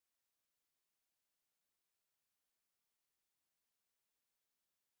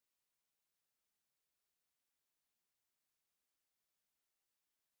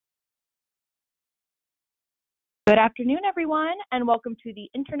Good afternoon, everyone, and welcome to the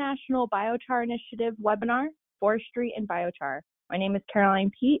International Biochar Initiative webinar, Forestry and Biochar. My name is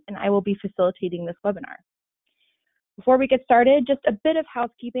Caroline Pete, and I will be facilitating this webinar. Before we get started, just a bit of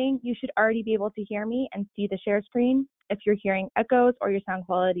housekeeping. You should already be able to hear me and see the share screen. If you're hearing echoes or your sound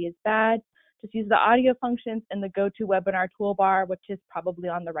quality is bad, just use the audio functions in the GoToWebinar toolbar, which is probably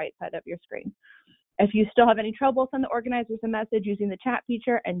on the right side of your screen. If you still have any trouble, send the organizers a message using the chat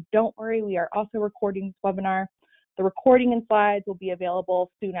feature, and don't worry, we are also recording this webinar. The recording and slides will be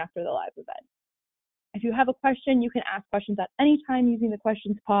available soon after the live event. If you have a question, you can ask questions at any time using the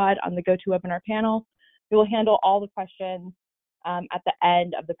questions pod on the GoToWebinar panel. We will handle all the questions at the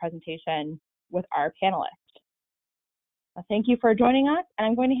end of the presentation with our panelists. Thank you for joining us, and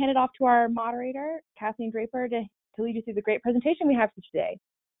I'm going to hand it off to our moderator, Kathleen Draper, to lead you through the great presentation we have for today.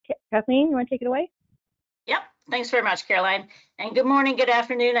 Kathleen, you want to take it away? Yep, thanks very much, Caroline. And good morning, good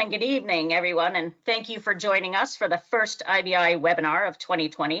afternoon, and good evening, everyone. And thank you for joining us for the first IBI webinar of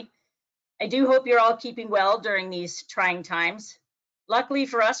 2020. I do hope you're all keeping well during these trying times. Luckily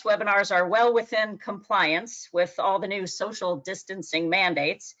for us, webinars are well within compliance with all the new social distancing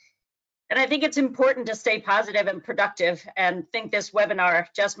mandates. And I think it's important to stay positive and productive, and think this webinar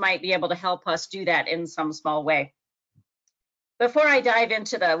just might be able to help us do that in some small way. Before I dive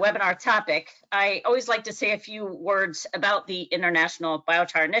into the webinar topic, I always like to say a few words about the International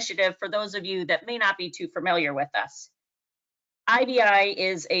Biochar Initiative for those of you that may not be too familiar with us. IBI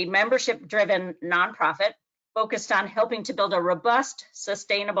is a membership-driven nonprofit focused on helping to build a robust,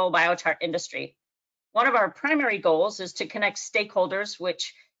 sustainable biochar industry. One of our primary goals is to connect stakeholders,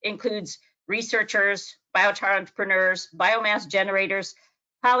 which includes researchers, biochar entrepreneurs, biomass generators,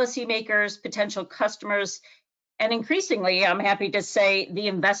 policymakers, potential customers, and increasingly, I'm happy to say, the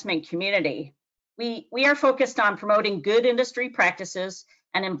investment community. We are focused on promoting good industry practices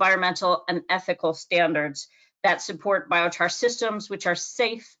and environmental and ethical standards that support biochar systems which are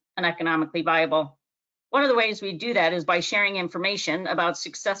safe and economically viable. One of the ways we do that is by sharing information about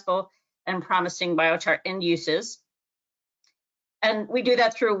successful and promising biochar end uses. And we do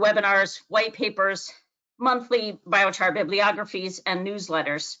that through webinars, white papers, monthly biochar bibliographies, and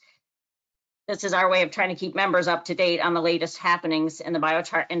newsletters. This is our way of trying to keep members up to date on the latest happenings in the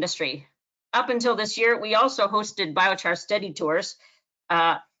biochar industry. Up until this year, we also hosted biochar study tours,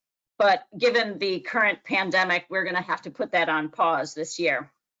 but given the current pandemic, we're going to have to put that on pause this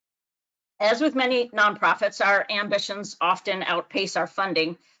year. As with many nonprofits, our ambitions often outpace our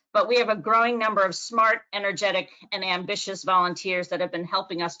funding, but we have a growing number of smart, energetic, and ambitious volunteers that have been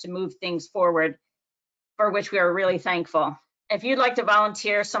helping us to move things forward, for which we are really thankful. If you'd like to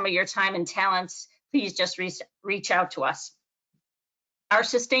volunteer some of your time and talents, please just reach out to us. Our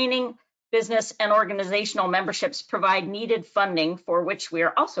sustaining business and organizational memberships provide needed funding, for which we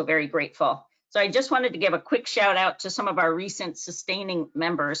are also very grateful. So I just wanted to give a quick shout out to some of our recent sustaining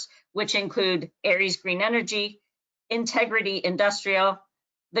members, which include Aries Green Energy, Integrity Industrial,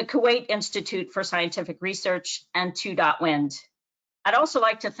 the Kuwait Institute for Scientific Research, and 2 Wind. I'd also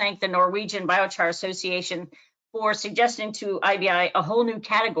like to thank the Norwegian Biochar Association for suggesting to IBI a whole new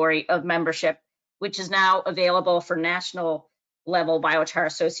category of membership, which is now available for national level biochar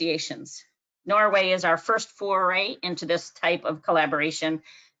associations. Norway is our first foray into this type of collaboration,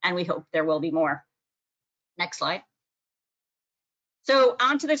 and we hope there will be more. Next slide. So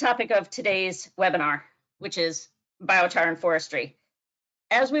on to the topic of today's webinar, which is biochar and forestry.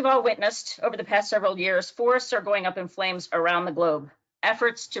 As we've all witnessed over the past several years, forests are going up in flames around the globe.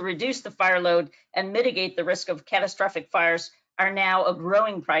 Efforts to reduce the fire load and mitigate the risk of catastrophic fires are now a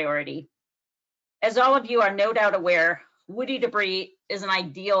growing priority. As all of you are no doubt aware, woody debris is an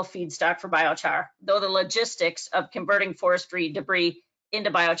ideal feedstock for biochar, though the logistics of converting forestry debris into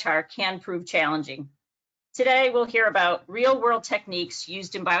biochar can prove challenging. Today, we'll hear about real-world techniques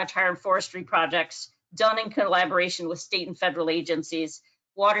used in biochar and forestry projects done in collaboration with state and federal agencies,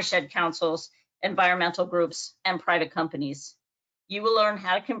 watershed councils, environmental groups, and private companies. You will learn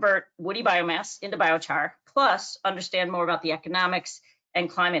how to convert woody biomass into biochar, plus understand more about the economics and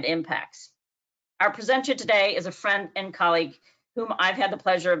climate impacts. Our presenter today is a friend and colleague whom I've had the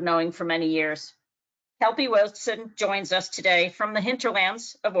pleasure of knowing for many years. Kelpie Wilson joins us today from the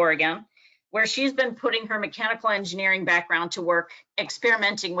hinterlands of Oregon, where she's been putting her mechanical engineering background to work,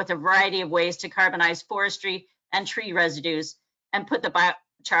 experimenting with a variety of ways to carbonize forestry and tree residues and put the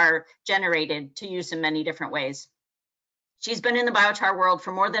biochar generated to use in many different ways. She's been in the biochar world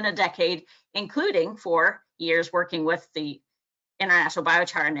for more than a decade, including 4 years working with the International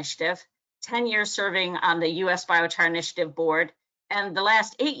Biochar Initiative, 10 years serving on the US Biochar Initiative board, and the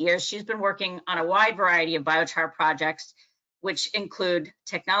last 8 years, she's been working on a wide variety of biochar projects, which include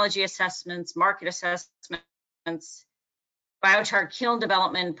technology assessments, market assessment, biochar kiln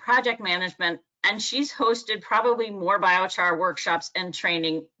development, project management, and she's hosted probably more biochar workshops and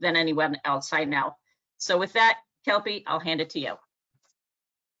training than anyone else I know. So with that, Kelpie, I'll hand it to you.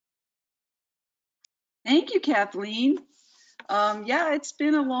 Thank you, Kathleen. Yeah, it's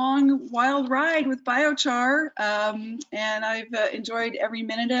been a long, wild ride with biochar, and I've enjoyed every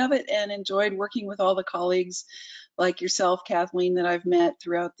minute of it and enjoyed working with all the colleagues like yourself, Kathleen, that I've met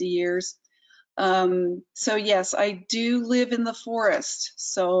throughout the years. So yes, I do live in the forest,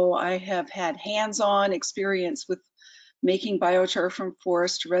 so I have had hands-on experience with making biochar from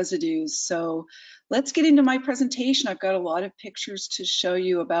forest residues. So let's get into my presentation. I've got a lot of pictures to show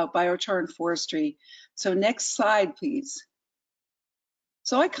you about biochar and forestry. So next slide, please.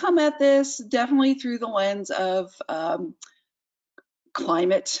 So I come at this definitely through the lens of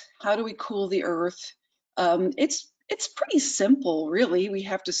climate. How do we cool the earth? It's pretty simple, really. We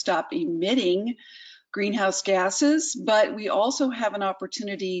have to stop emitting greenhouse gases, but we also have an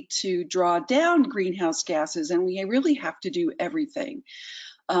opportunity to draw down greenhouse gases, and we really have to do everything.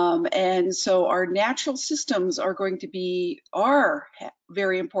 And so our natural systems are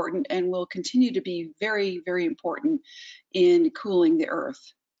very important and will continue to be very, very important in cooling the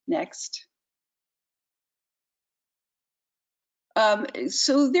earth. Next.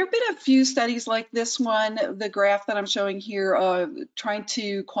 So there have been a few studies like this one, the graph that I'm showing here, trying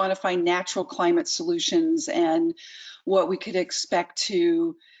to quantify natural climate solutions and what we could expect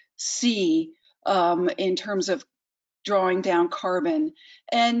to see in terms of drawing down carbon.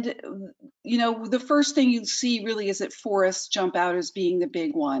 And, you know, the first thing you see really is that forests jump out as being the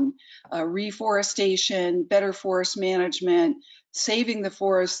big one. Reforestation, better forest management, saving the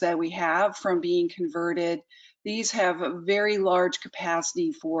forests that we have from being converted. These have a very large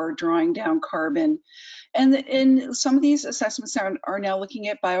capacity for drawing down carbon. And some of these assessments are now looking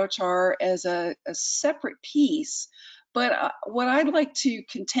at biochar as a separate piece. But what I'd like to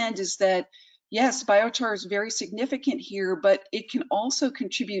contend is that, yes, biochar is very significant here, but it can also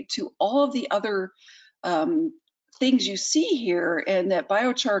contribute to all of the other things you see here, and that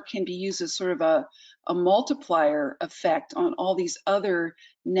biochar can be used as sort of a multiplier effect on all these other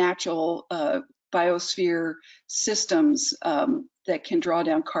natural biosphere systems that can draw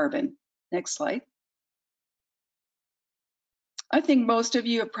down carbon. Next slide. I think most of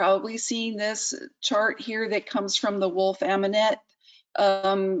you have probably seen this chart here that comes from the Wolf-Aminet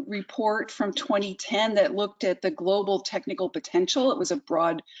report from 2010 that looked at the global technical potential. It was a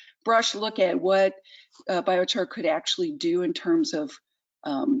broad brush look at what biochar could actually do in terms of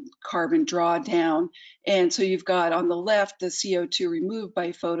carbon drawdown. And so you've got on the left the CO2 removed by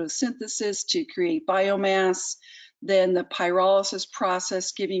photosynthesis to create biomass, then the pyrolysis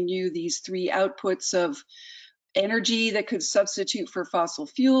process giving you these three outputs of energy that could substitute for fossil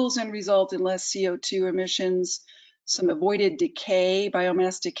fuels and result in less CO2 emissions, some avoided decay,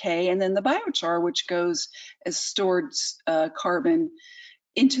 biomass decay, and then the biochar, which goes as stored carbon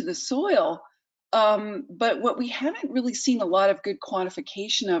into the soil. But what we haven't really seen a lot of good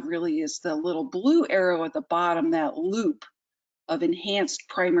quantification of really is the little blue arrow at the bottom, that loop of enhanced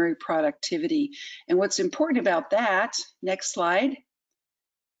primary productivity. And what's important about that, next slide,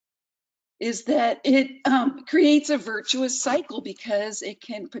 is that it creates a virtuous cycle because it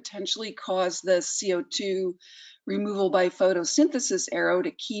can potentially cause the CO2 removal by photosynthesis arrow to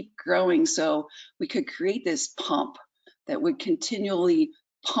keep growing. So we could create this pump that would continually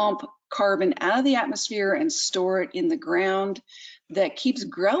pump carbon out of the atmosphere and store it in the ground that keeps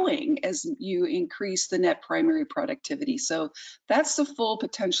growing as you increase the net primary productivity. So that's the full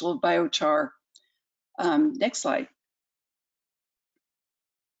potential of biochar. Next slide.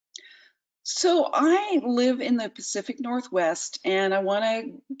 So I live in the Pacific Northwest, and I want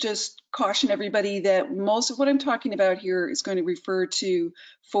to just caution everybody that most of what I'm talking about here is going to refer to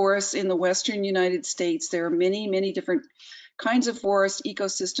forests in the Western United States. There are many, many different kinds of forest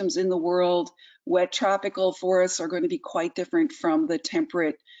ecosystems in the world. Wet tropical forests are going to be quite different from the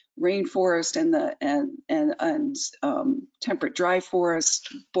temperate rainforest and temperate dry forest,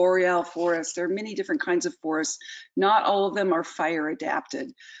 boreal forest. There are many different kinds of forests. Not all of them are fire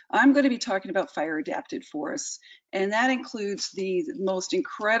adapted. I'm going to be talking about fire adapted forests, and that includes the most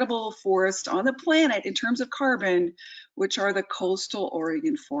incredible forest on the planet in terms of carbon, which are the coastal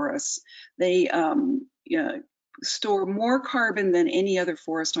Oregon forests. They store more carbon than any other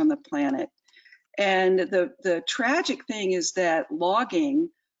forest on the planet. And the tragic thing is that logging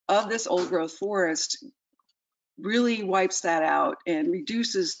of this old growth forest really wipes that out and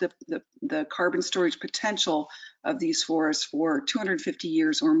reduces the carbon storage potential of these forests for 250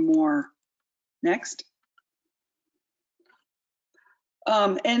 years or more. Next.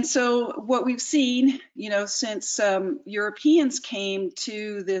 And so what we've seen, since Europeans came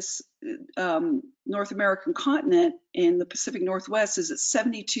to this North American continent in the Pacific Northwest, is that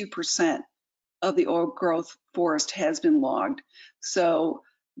 72% of the old growth forest has been logged. So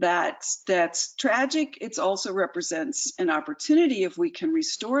that's tragic. It also represents an opportunity if we can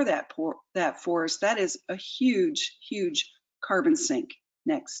restore that forest. That is a huge, huge carbon sink.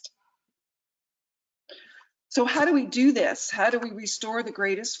 Next. So how do we do this? How do we restore the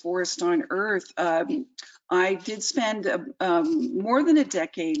greatest forest on Earth? I did spend more than a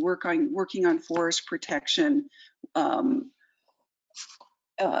decade working on forest protection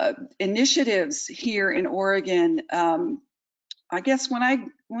initiatives here in Oregon. I guess when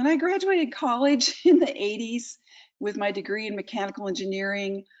I graduated college in the 80s with my degree in mechanical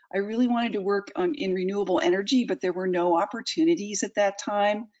engineering, I really wanted to work in renewable energy, but there were no opportunities at that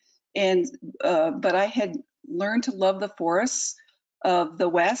time. And but I had learned to love the forests of the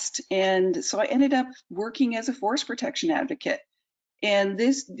West, and so I ended up working as a forest protection advocate. And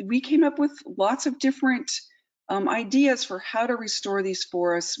we came up with lots of different ideas for how to restore these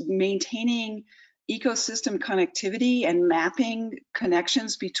forests, maintaining ecosystem connectivity and mapping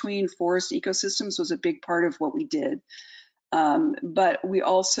connections between forest ecosystems was a big part of what we did. But we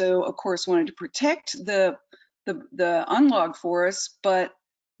also, of course, wanted to protect the unlogged forests, but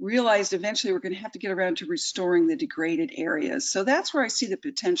realized eventually we're going to have to get around to restoring the degraded areas. So that's where I see the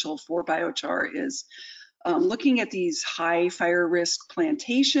potential for biochar is looking at these high fire risk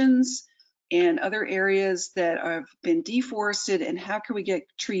plantations and other areas that have been deforested, and how can we get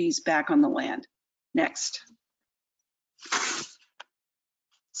trees back on the land. Next.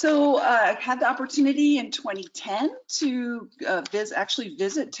 So I had the opportunity in 2010 to actually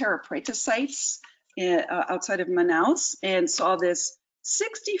visit terra preta sites outside of Manaus and saw this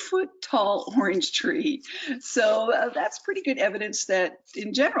 60-foot tall orange tree. So that's pretty good evidence that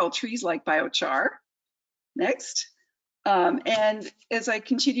in general, trees like biochar. Next. And as I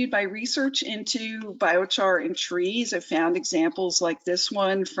continued my research into biochar in trees, I found examples like this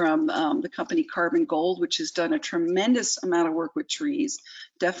one from the company Carbon Gold, which has done a tremendous amount of work with trees.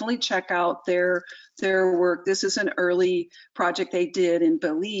 Definitely check out their work. This is an early project they did in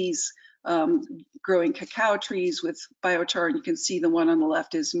Belize, growing cacao trees with biochar, and you can see the one on the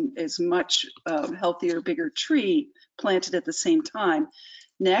left is much healthier, bigger tree planted at the same time.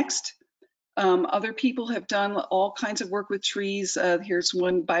 Next. Other people have done all kinds of work with trees. Here's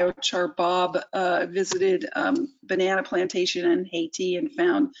one biochar Bob visited banana plantation in Haiti and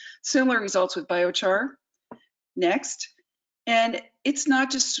found similar results with biochar. Next. And it's not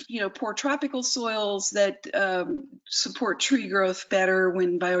just poor tropical soils that support tree growth better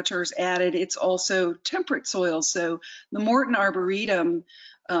when biochar is added. It's also temperate soils. So the Morton Arboretum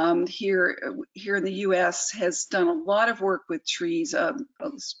here in the U.S. has done a lot of work with trees,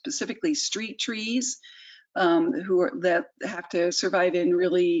 specifically street trees, that have to survive in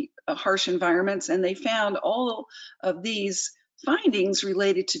really harsh environments. And they found all of these findings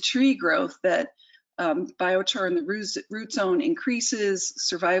related to tree growth, that biochar in the root zone increases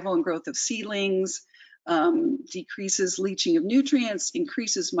survival and growth of seedlings, decreases leaching of nutrients,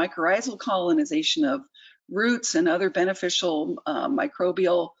 increases mycorrhizal colonization of roots and other beneficial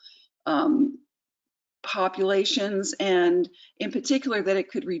microbial populations, and in particular that it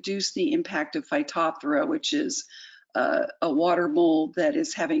could reduce the impact of Phytophthora, which is a water mold that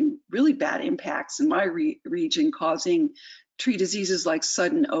is having really bad impacts in my region, causing tree diseases like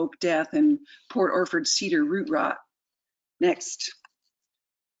sudden oak death and Port Orford cedar root rot. Next.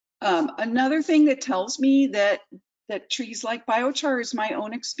 Another thing that tells me that trees like biochar is my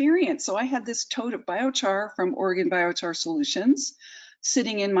own experience. So I had this tote of biochar from Oregon Biochar Solutions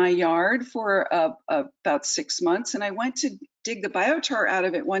sitting in my yard for about 6 months. And I went to dig the biochar out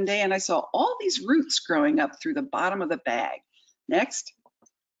of it one day, and I saw all these roots growing up through the bottom of the bag. Next.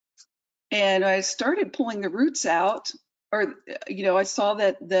 And I started pulling the roots out, or, I saw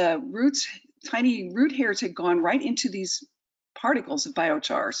that the roots, tiny root hairs had gone right into these particles of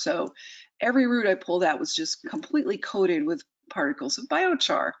biochar. So every root I pulled out was just completely coated with particles of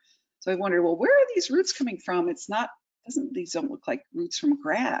biochar. So I wondered, well, where are these roots coming from? These don't look like roots from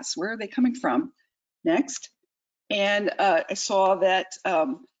grass. Where are they coming from? Next. And I saw that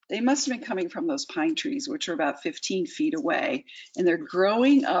they must have been coming from those pine trees, which are about 15 feet away. And they're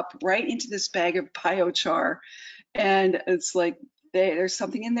growing up right into this bag of biochar. And it's like, there's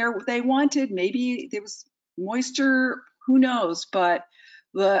something in there they wanted. Maybe there was moisture, who knows? But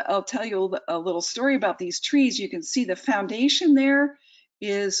I'll tell you a little story about these trees. You can see the foundation there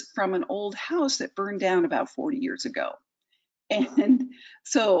is from an old house that burned down about 40 years ago. And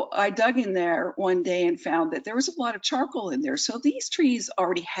so I dug in there one day and found that there was a lot of charcoal in there. So these trees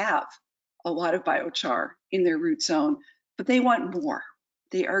already have a lot of biochar in their root zone, but they want more.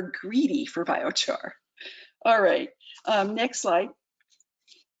 They are greedy for biochar. All right, next slide.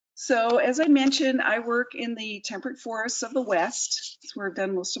 So as I mentioned, I work in the temperate forests of the West. That's where I've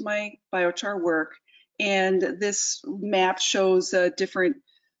done most of my biochar work. And this map shows different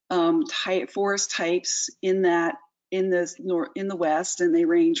forest types in the West, and they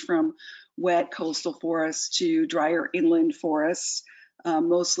range from wet coastal forests to drier inland forests,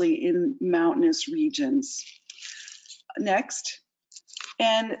 mostly in mountainous regions. Next.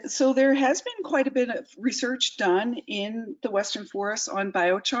 And so there has been quite a bit of research done in the Western forests on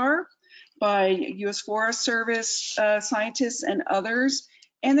biochar by U.S. Forest Service scientists and others.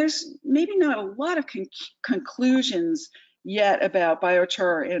 And there's maybe not a lot of conclusions yet about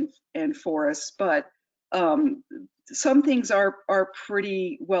biochar and forests, but some things are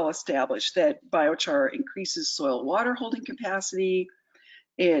pretty well established, that biochar increases soil water holding capacity.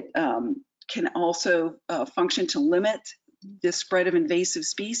 It can also function to limit the spread of invasive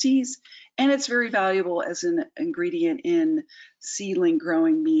species, and it's very valuable as an ingredient in seedling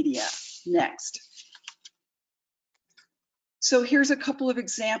growing media. Next. So here's a couple of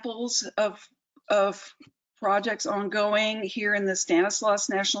examples of projects ongoing here in the Stanislaus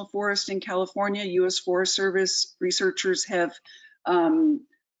National Forest in California. U.S. Forest Service researchers have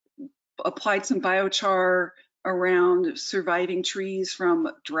applied some biochar around surviving trees from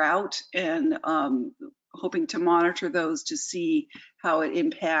drought, and hoping to monitor those to see how it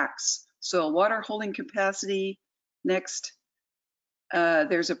impacts soil water holding capacity. Next.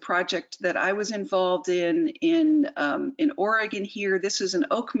 There's a project that I was involved in Oregon here. This is an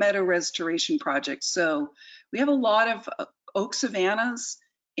oak meadow restoration project. So we have a lot of oak savannas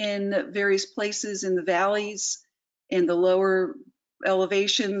in various places in the valleys, in the lower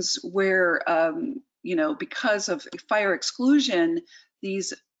elevations where, you know, because of fire exclusion,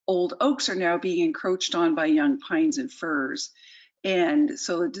 these old oaks are now being encroached on by young pines and firs. And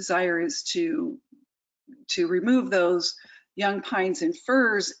so the desire is to remove those young pines and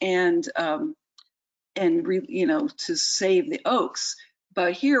firs and you know, to save the oaks.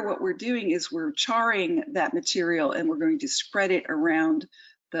 But here what we're doing is we're charring that material, and we're going to spread it around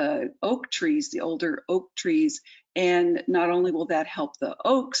the oak trees, the older oak trees. And not only will that help the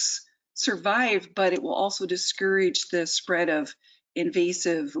oaks survive, but it will also discourage the spread of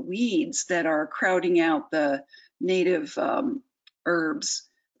invasive weeds that are crowding out the native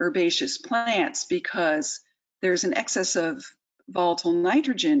herbaceous plants, because there's an excess of volatile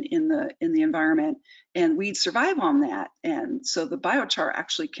nitrogen in the environment, and weeds survive on that. And so the biochar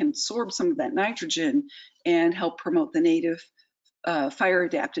actually can absorb some of that nitrogen and help promote the native fire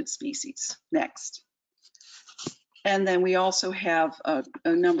adapted species. Next. And then we also have a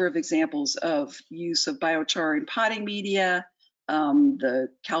number of examples of use of biochar in potting media. The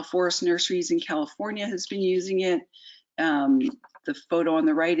Cal Forest Nurseries in California has been using it. The photo on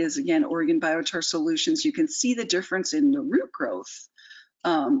the right is, again, Oregon Biochar Solutions. You can see the difference in the root growth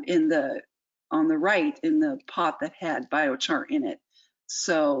on the right in the pot that had biochar in it.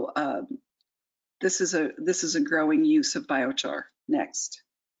 So this is a growing use of biochar. Next.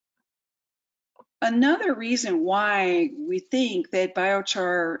 Another reason why we think that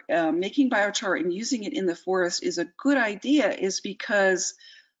biochar, making biochar and using it in the forest is a good idea is because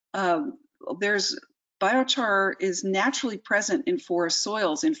biochar is naturally present in forest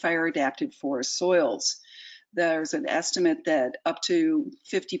soils, in fire-adapted forest soils. There's an estimate that up to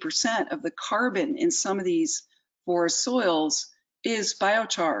 50% of the carbon in some of these forest soils is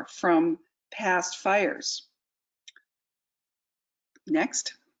biochar from past fires.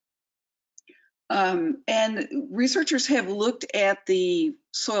 Next. And researchers have looked at the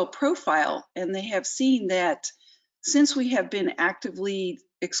soil profile, and they have seen that since we have been actively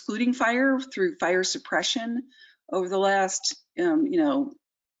excluding fire through fire suppression over the last,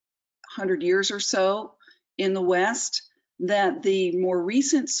 100 years or so in the West, that the more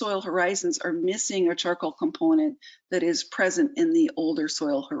recent soil horizons are missing a charcoal component that is present in the older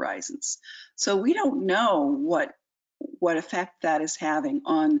soil horizons. So we don't know what effect that is having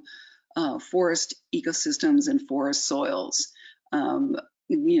on forest ecosystems and forest soils.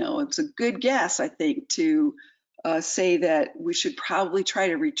 It's a good guess, I think, to say that we should probably try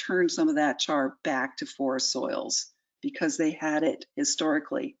to return some of that char back to forest soils because they had it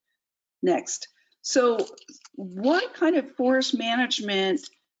historically. Next. So what kind of forest management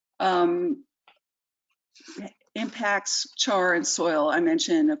impacts char and soil? I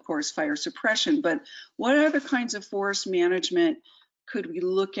mentioned, of course, fire suppression, but what other kinds of forest management could we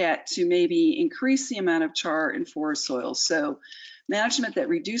look at to maybe increase the amount of char in forest soils? So management that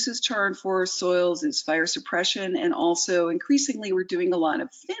reduces char in forest soils is fire suppression, and also increasingly we're doing a lot of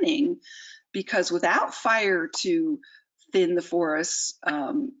thinning, because without fire to thin the forests,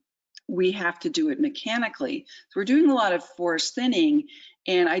 we have to do it mechanically. So we're doing a lot of forest thinning,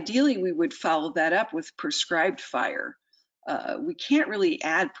 and ideally we would follow that up with prescribed fire. We can't really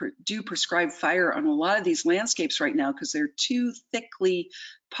do prescribed fire on a lot of these landscapes right now because they're too thickly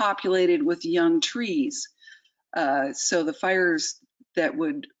populated with young trees. So the fires that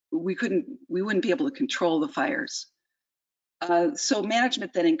we wouldn't be able to control the fires. So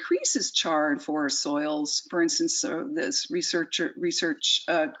management that increases char in forest soils, for instance, this research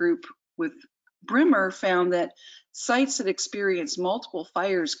group with Brimmer found that sites that experience multiple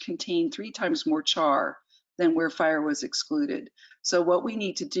fires contain 3 times more char than where fire was excluded. So what we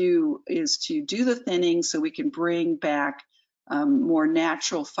need to do is to do the thinning so we can bring back more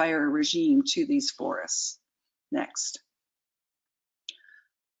natural fire regime to these forests. Next.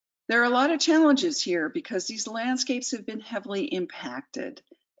 There are a lot of challenges here because these landscapes have been heavily impacted.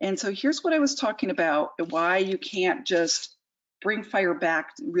 And so here's what I was talking about, why you can't just bring fire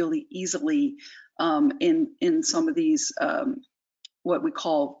back really easily in some of these what we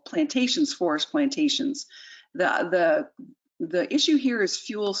call plantations, forest plantations. The issue here is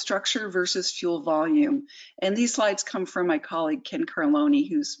fuel structure versus fuel volume. And these slides come from my colleague, Ken Carloni,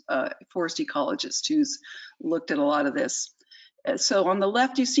 who's a forest ecologist who's looked at a lot of this. So on the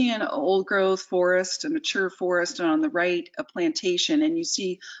left, you see an old growth forest, a mature forest, and on the right, a plantation. And you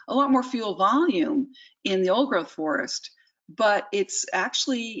see a lot more fuel volume in the old growth forest. But it's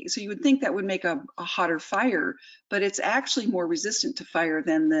actually, so you would think that would make a hotter fire, but it's actually more resistant to fire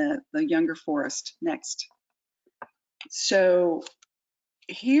than the younger forest. Next. So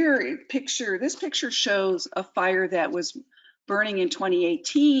here, this picture shows a fire that was burning in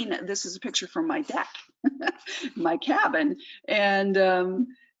 2018. This is a picture from my deck, my cabin. And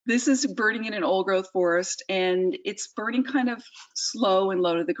this is burning in an old growth forest, and it's burning kind of slow and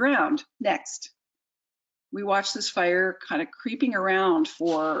low to the ground. Next. We watched this fire kind of creeping around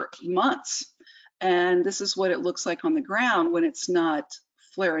for months. And this is what it looks like on the ground when it's not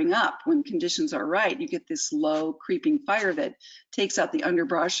flaring up. When conditions are right, you get this low creeping fire that takes out the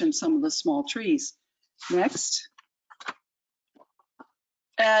underbrush and some of the small trees. Next.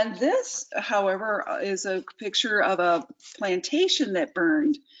 And this, however, is a picture of a plantation that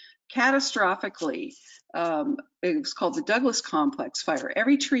burned catastrophically. It was called the Douglas Complex fire.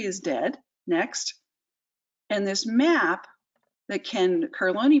 Every tree is dead. Next. And this map that Ken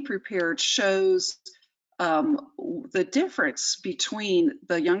Carloni prepared shows the difference between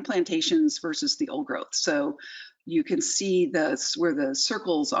the young plantations versus the old growth. So you can see where the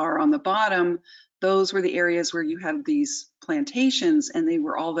circles are on the bottom. Those were the areas where you have these plantations, and they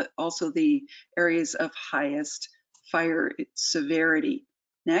were also the areas of highest fire severity.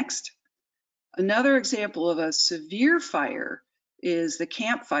 Next. Another example of a severe fire is the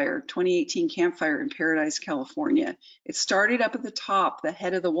Camp Fire, 2018 Camp Fire in Paradise, California. It started up at the top, the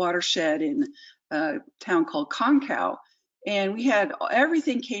head of the watershed in a town called Concow. And we had,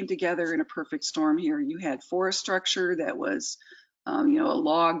 everything came together in a perfect storm here. You had forest structure that was, a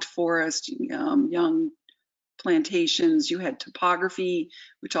logged forest, young plantations. You had topography,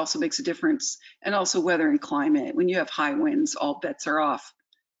 which also makes a difference, and also weather and climate. When you have high winds, all bets are off.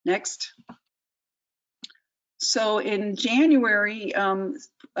 Next. So in January,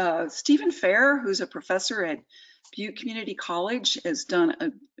 Stephen Fair, who's a professor at Butte Community College, has done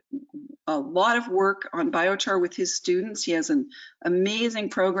a lot of work on biochar with his students. He has an amazing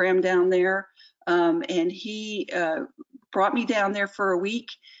program down there, and he brought me down there for a week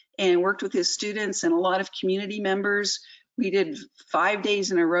and worked with his students and a lot of community members. We did 5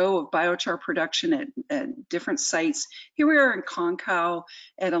 days in a row of biochar production at different sites. Here we are in Concow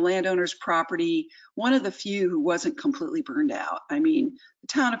at a landowner's property, one of the few who wasn't completely burned out. I mean, the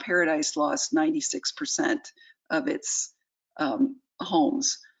town of Paradise lost 96% of its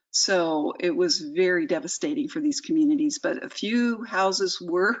homes. So it was very devastating for these communities, but a few houses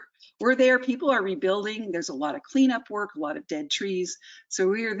were there. People are rebuilding. There's a lot of cleanup work, a lot of dead trees. So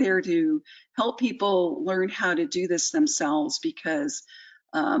we are there to help people learn how to do this themselves, because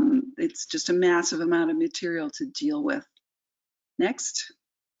it's just a massive amount of material to deal with. Next.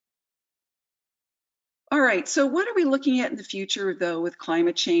 All right, so what are we looking at in the future, though, with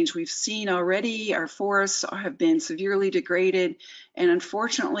climate change? We've seen already our forests have been severely degraded, and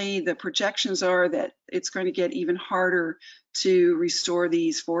unfortunately, the projections are that it's going to get even harder to restore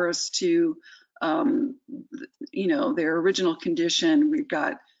these forests to, their original condition.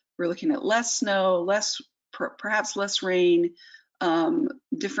 We're looking at less snow, perhaps less rain,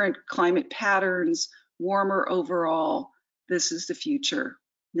 different climate patterns, warmer overall. This is the future.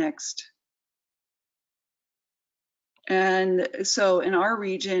 Next. And so in our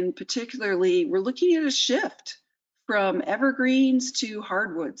region, particularly, we're looking at a shift from evergreens to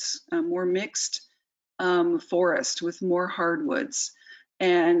hardwoods, a more mixed forest with more hardwoods.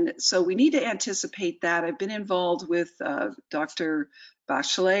 And so we need to anticipate that. I've been involved with Dr.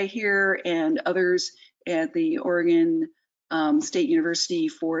 Bachelet here and others at the Oregon State University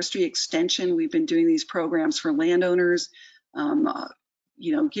Forestry Extension. We've been doing these programs for landowners,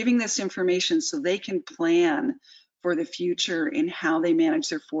 you know, giving this information so they can plan for the future in how they manage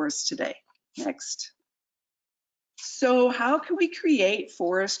their forests today. Next. So how can we create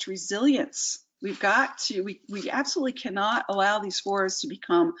forest resilience? We've got to, we absolutely cannot allow these forests to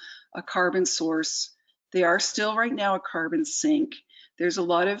become a carbon source. They are still right now a carbon sink. There's a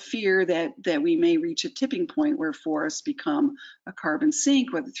lot of fear that we may reach a tipping point where forests become a carbon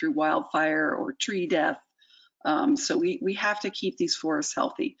sink, whether through wildfire or tree death. So we have to keep these forests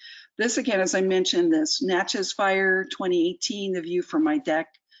healthy. This again, as I mentioned, this Natchez Fire 2018, the view from my deck.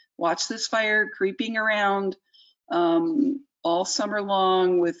 Watch this fire creeping around all summer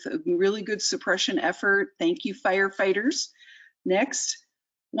long with a really good suppression effort. Thank you, firefighters. Next,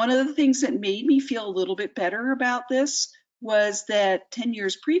 one of the things that made me feel a little bit better about this was that 10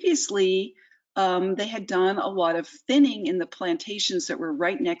 years previously, they had done a lot of thinning in the plantations that were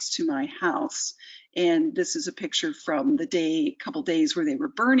right next to my house. And this is a picture from the couple days where they were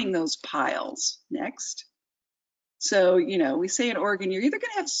burning those piles. Next. So, you know, we say in Oregon, you're either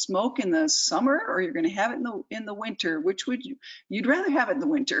going to have smoke in the summer or you're going to have it in the winter. Which would you'd rather have it in the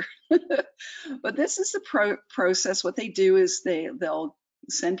winter? But this is the process. What they do is they'll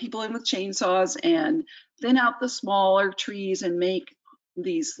send people in with chainsaws and thin out the smaller trees and make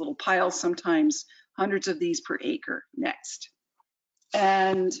these little piles, sometimes hundreds of these per acre. Next.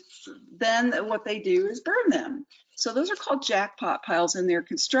 And then what they do is burn them. So those are called jackpot piles, and they're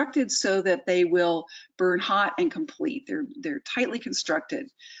constructed so that they will burn hot and complete. They're tightly constructed.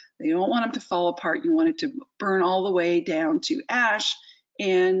 You don't want them to fall apart. You want it to burn all the way down to ash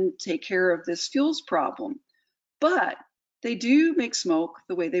and take care of this fuels problem. But they do make smoke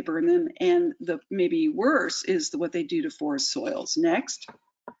the way they burn them, and the maybe worse is what they do to forest soils. Next.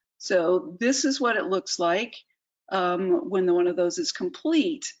 So this is what it looks like when one of those is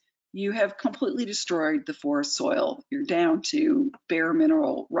complete. You have completely destroyed the forest soil. You're down to bare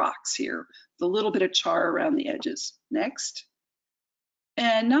mineral rocks here, with a little bit of char around the edges. Next.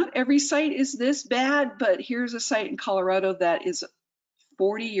 And not every site is this bad, but here's a site in Colorado that is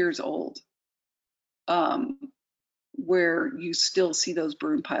 40 years old, where you still see those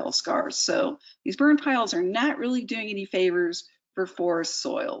burn pile scars. So these burn piles are not really doing any favors for forest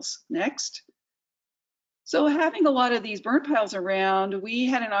soils. Next. So having a lot of these burn piles around, we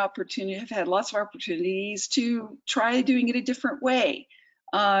had an opportunity, have had lots of opportunities to try doing it a different way.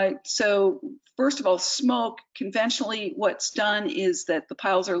 So first of all, smoke, conventionally what's done is that the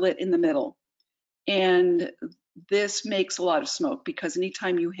piles are lit in the middle. And this makes a lot of smoke because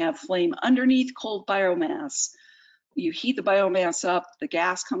anytime you have flame underneath cold biomass, you heat the biomass up, the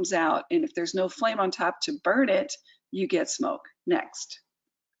gas comes out, and if there's no flame on top to burn it, you get smoke. Next.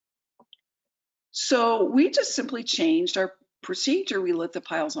 So we just simply changed our procedure. We lit the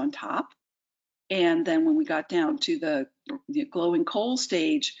piles on top. And then when we got down to the glowing coal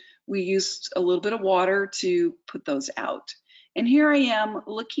stage, we used a little bit of water to put those out. And here I am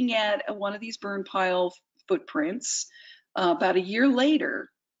looking at one of these burn pile footprints about a year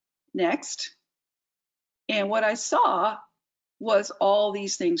later. Next. And what I saw was all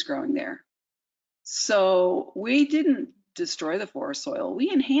these things growing there. So we didn't destroy the forest soil. We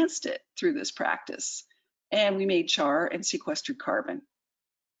enhanced it through this practice, and we made char and sequestered carbon.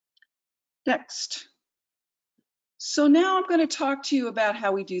 Next. So now I'm going to talk to you about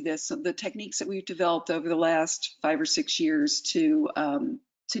how we do this, the techniques that we've developed over the last 5 or 6 years to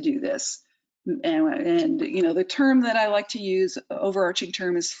do this. And you know, the term that I like to use, overarching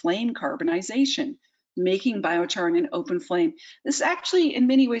term, is flame carbonization, making biochar in an open flame. This is actually in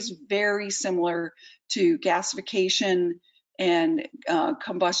many ways very similar to gasification and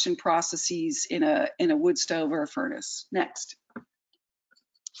combustion processes in a wood stove or a furnace. Next.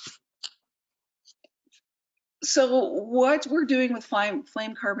 So what we're doing with flame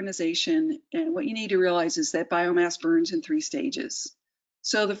carbonization, and what you need to realize, is that biomass burns in 3 stages.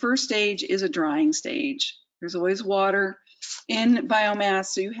 So the first stage is a drying stage. There's always water in biomass,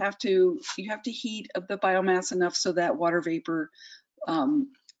 so you have to heat the biomass enough so that water vapor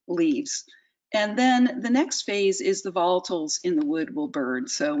leaves. And then the next phase is the volatiles in the wood will burn.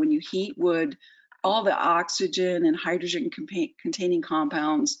 So when you heat wood, all the oxygen and hydrogen containing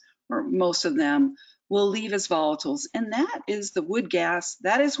compounds, or most of them, will leave as volatiles. And that is the wood gas.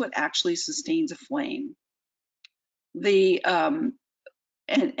 That is what actually sustains a flame. And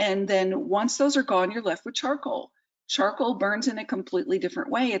then once those are gone, you're left with charcoal. Charcoal burns in a completely different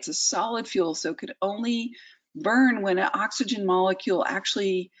way. It's a solid fuel, so it could only burn when an oxygen molecule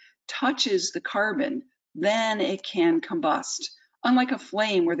actually touches the carbon. Then it can combust, unlike a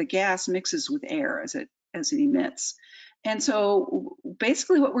flame where the gas mixes with air as it emits. And so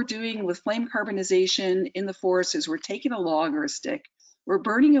basically what we're doing with flame carbonization in the forest is we're taking a log or a stick, we're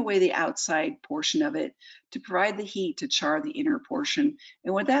burning away the outside portion of it to provide the heat to char the inner portion.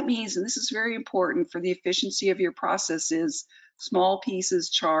 And what that means, and this is very important for the efficiency of your process, is small pieces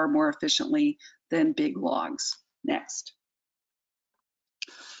char more efficiently than big logs. Next.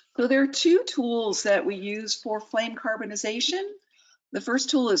 So there are two tools that we use for flame carbonization. The first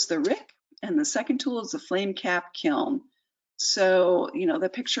tool is the rick, and the second tool is the flame cap kiln. So, you know, the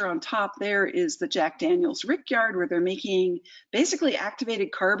picture on top there is the Jack Daniels rick yard, where they're making basically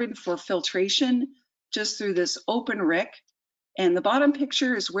activated carbon for filtration just through this open rick. And the bottom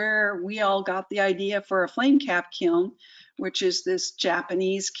picture is where we all got the idea for a flame cap kiln, which is this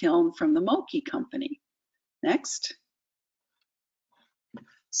Japanese kiln from the Moki company. Next.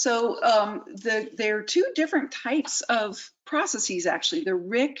 So there are two different types of processes, actually. The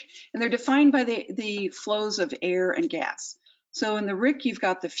rick, and they're defined by the flows of air and gas. So in the rick, you've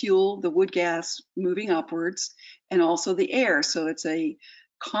got the fuel, the wood gas moving upwards, and also the air. So it's a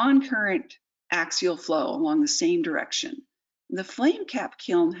concurrent axial flow along the same direction. The flame cap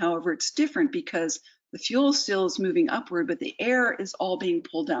kiln, however, it's different because the fuel still is moving upward, but the air is all being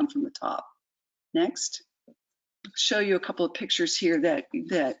pulled down from the top. Next. Show you a couple of pictures here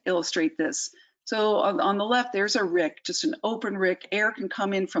that illustrate this. So on the left, there's a rick, just an open rick. Air can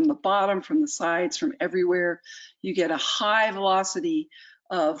come in from the bottom, from the sides, from everywhere. You get a high velocity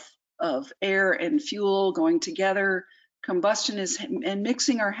of air and fuel going together. Combustion and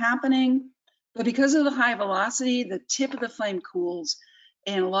mixing are happening, but because of the high velocity, the tip of the flame cools,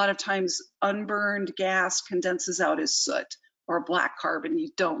 and a lot of times unburned gas condenses out as soot or black carbon.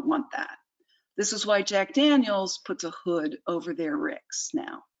 You don't want that. This is why Jack Daniels puts a hood over their ricks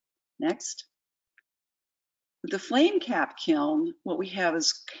now. Next. With the flame cap kiln, what we have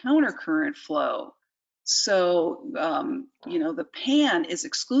is countercurrent flow. So, you know, the pan is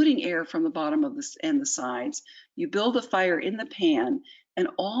excluding air from the bottom of this and the sides. You build a fire in the pan, and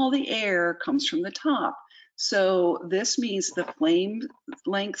all the air comes from the top. So this means the flame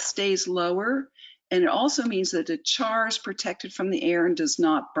length stays lower, and it also means that the char is protected from the air and does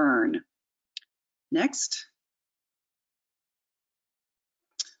not burn. Next.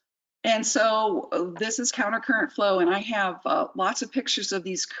 And so this is countercurrent flow, and I have lots of pictures of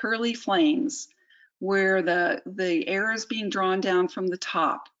these curly flames where the air is being drawn down from the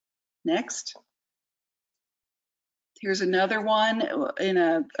top. Next. Here's another one in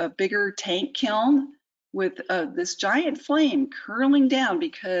a bigger tank kiln with this giant flame curling down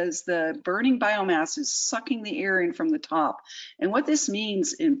because the burning biomass is sucking the air in from the top. And what this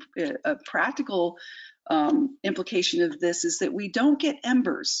means in a practical implication of this is that we don't get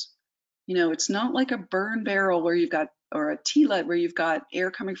embers. You know, it's not like a burn barrel where you've got, or a tea lead where you've got air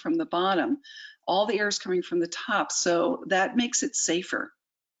coming from the bottom. All the air is coming from the top, so that makes it safer.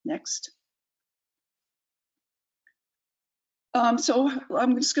 Next. So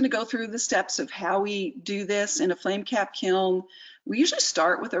I'm just going to go through the steps of how we do this in a flame cap kiln. We usually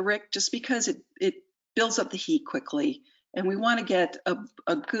start with a rick just because it builds up the heat quickly, and we want to get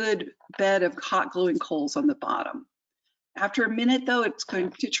a good bed of hot glowing coals on the bottom. After a minute, though, it's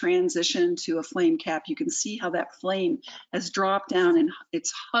going to transition to a flame cap. You can see how that flame has dropped down and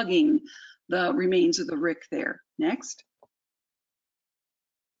it's hugging the remains of the rick there. Next.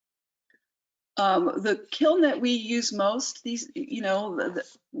 The kiln that we use most, these, you know,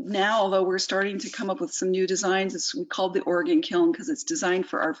 now, although we're starting to come up with some new designs, it's called the Oregon kiln because it's designed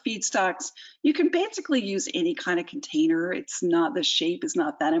for our feedstocks. You can basically use any kind of container. It's not, the shape is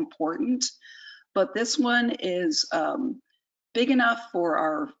not that important, but this one is big enough for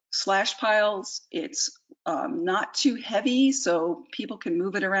our slash piles. It's not too heavy, so people can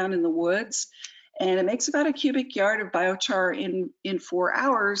move it around in the woods, and it makes about a cubic yard of biochar in 4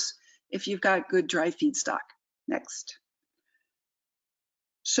 hours if you've got good dry feedstock. Next.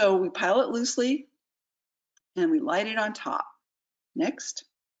 So we pile it loosely and we light it on top. Next.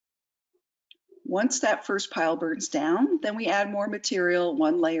 Once that first pile burns down, then we add more material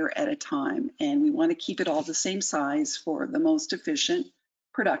one layer at a time, and we want to keep it all the same size for the most efficient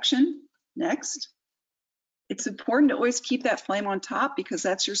production. Next. It's important to always keep that flame on top because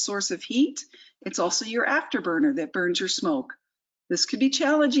that's your source of heat. It's also your afterburner that burns your smoke. This could be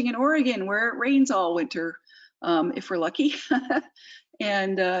challenging in Oregon where it rains all winter, if we're lucky.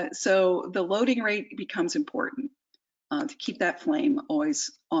 And so the loading rate becomes important to keep that flame always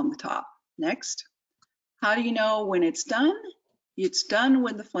on the top. Next, how do you know when it's done? It's done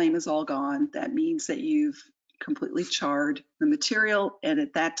when the flame is all gone. That means that you've completely charred the material, and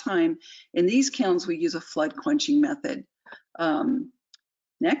at that time, in these kilns, we use a flood quenching method.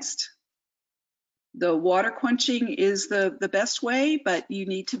 Next, the water quenching is the best way, but you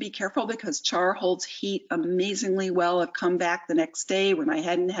need to be careful because char holds heat amazingly well. I've come back the next day when I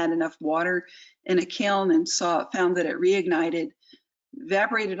hadn't had enough water in a kiln and found that it reignited,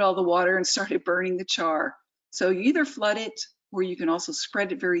 evaporated all the water and started burning the char. So you either flood it, or you can also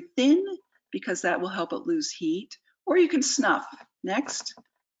spread it very thin because that will help it lose heat, or you can snuff. Next,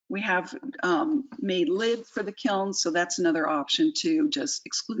 we have made lids for the kilns, so that's another option to just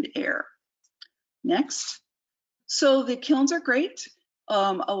exclude air. Next, so the kilns are great.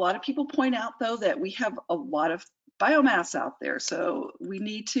 A lot of people point out though that we have a lot of biomass out there, so we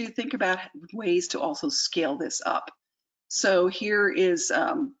need to think about ways to also scale this up. So here is,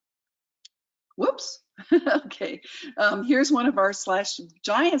 whoops, okay, here's one of our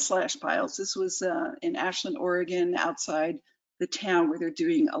giant slash piles. This was in Ashland, Oregon, outside the town where they're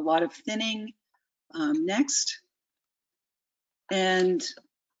doing a lot of thinning. Next, and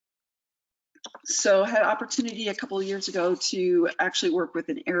so I had opportunity a couple of years ago to actually work with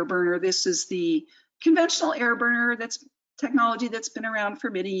an air burner. This is the conventional air burner technology that's been around for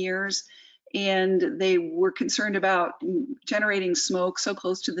many years. And they were concerned about generating smoke so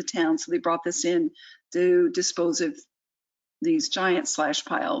close to the town, so they brought this in to dispose of these giant slash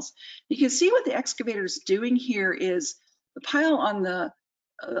piles. You can see what the excavator is doing here is the pile on the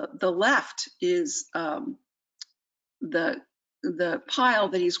left is the pile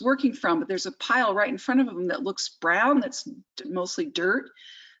that he's working from, but there's a pile right in front of him that looks brown, that's mostly dirt.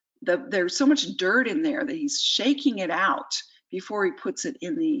 There's so much dirt in there that he's shaking it out before he puts it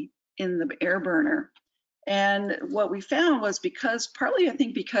in the air burner. And what we found was partly I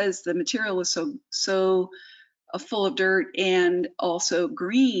think because the material was so full of dirt and also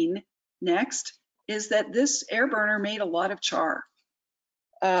green, next, is that this air burner made a lot of char.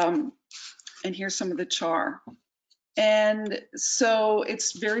 And here's some of the char. And so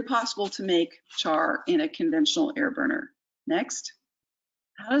it's very possible to make char in a conventional air burner. Next,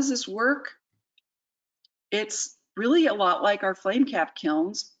 how does this work? It's really a lot like our flame cap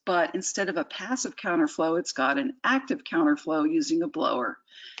kilns, but instead of a passive counterflow, it's got an active counterflow using a blower.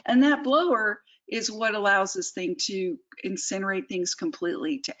 And that blower is what allows this thing to incinerate things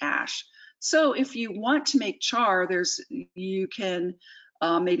completely to ash. So if you want to make char, you can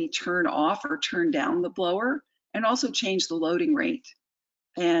maybe turn off or turn down the blower and also change the loading rate.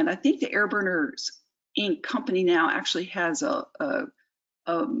 And I think the Air Burners Inc. company now actually has a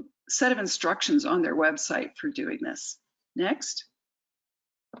set of instructions on their website for doing this. Next.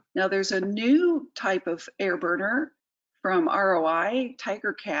 Now there's a new type of air burner from ROI,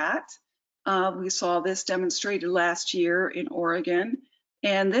 Tiger Cat. We saw this demonstrated last year in Oregon.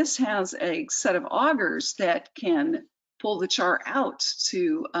 And this has a set of augers that can pull the char out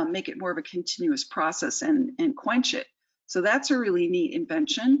to make it more of a continuous process and quench it. So that's a really neat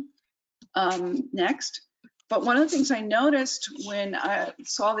invention. Next. But one of the things I noticed when I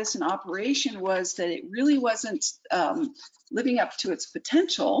saw this in operation was that it really wasn't living up to its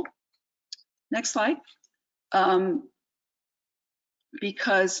potential. Next slide.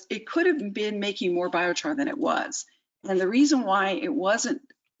 Because it could have been making more biochar than it was. And the reason why it wasn't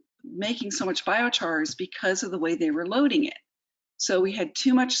making so much biochar is because of the way they were loading it. So we had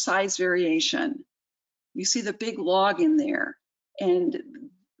too much size variation. You see the big log in there, and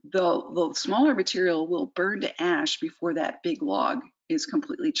the smaller material will burn to ash before that big log is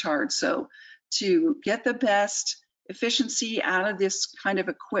completely charred. So to get the best efficiency out of this kind of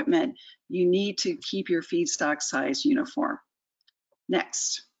equipment, you need to keep your feedstock size uniform.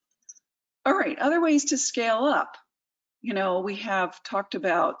 Next. All right, other ways to scale up. You know, we have talked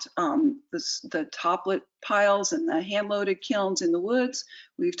about the toplet piles and the hand-loaded kilns in the woods.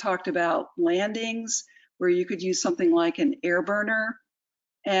 We've talked about landings where you could use something like an air burner.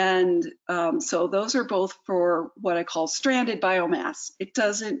 And so those are both for what I call stranded biomass. It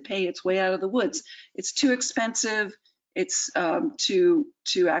doesn't pay its way out of the woods. It's too expensive. It's to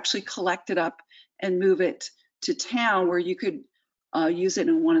actually collect it up and move it to town where you could use it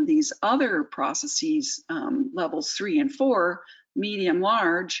in one of these other processes, levels 3 and 4, medium,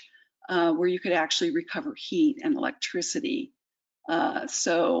 large, where you could actually recover heat and electricity.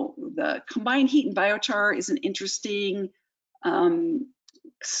 So the combined heat and biochar is an interesting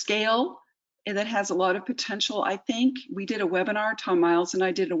scale that has a lot of potential, I think. We did a webinar, Tom Miles and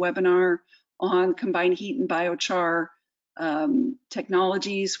I did a webinar on combined heat and biochar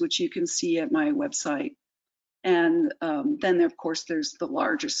technologies, which you can see at my website. And then, of course, there's the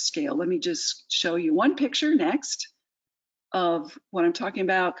largest scale. Let me just show you one picture next of what I'm talking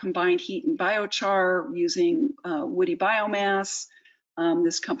about, combined heat and biochar using woody biomass.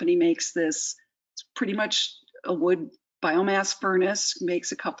 This company makes this, it's pretty much a wood biomass furnace,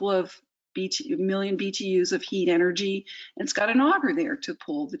 makes a couple of million BTUs of heat energy, and it's got an auger there to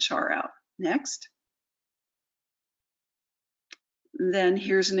pull the char out. Next. Then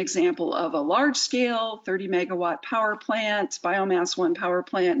here's an example of a large scale 30 megawatt power plant, biomass one power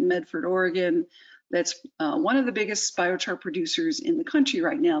plant in Medford, Oregon. That's one of the biggest biochar producers in the country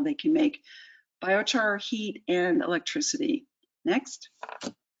right now. They can make biochar, heat, and electricity. Next.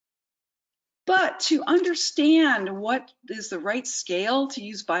 But to understand what is the right scale to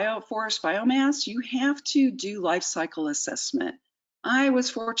use forest biomass, you have to do life cycle assessment. I was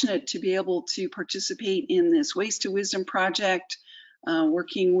fortunate to be able to participate in this Waste to Wisdom project,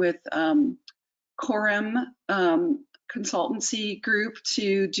 working with Coram consultancy group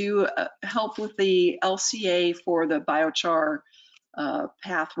to do help with the LCA for the biochar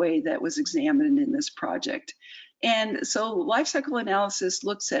pathway that was examined in this project. And so life cycle analysis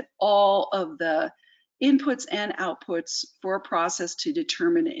looks at all of the inputs and outputs for a process to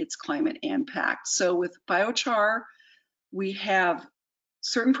determine its climate impact. So with biochar, we have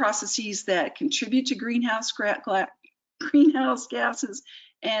certain processes that contribute to greenhouse gases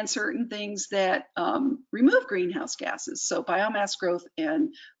and certain things that remove greenhouse gases. So biomass growth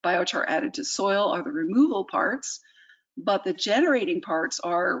and biochar added to soil are the removal parts, but the generating parts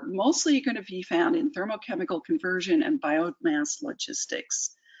are mostly going to be found in thermochemical conversion and biomass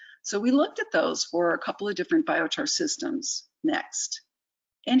logistics. So we looked at those for a couple of different biochar systems. Next.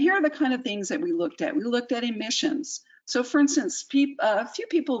 And here are the kind of things that we looked at. We looked at emissions. So for instance, a few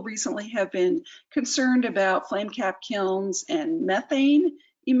people recently have been concerned about flame cap kilns and methane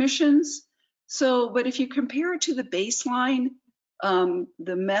emissions. So, but if you compare it to the baseline,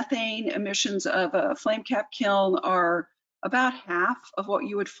 the methane emissions of a flame cap kiln are about half of what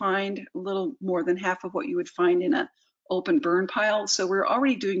you would find, a little more than half of what you would find in an open burn pile. So we're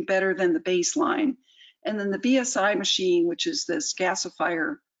already doing better than the baseline. And then the BSI machine, which is this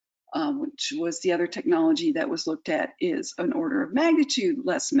gasifier, which was the other technology that was looked at, is an order of magnitude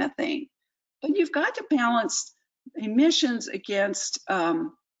less methane. But you've got to balance emissions against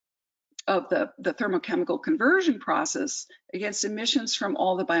of the thermochemical conversion process against emissions from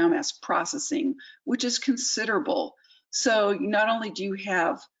all the biomass processing, which is considerable. So not only do you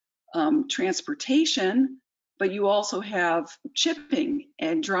have transportation, but you also have chipping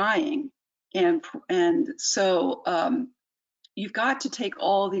and drying. And so you've got to take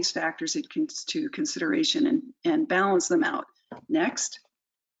all of these factors into consideration and balance them out. Next.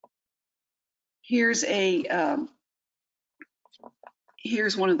 Here's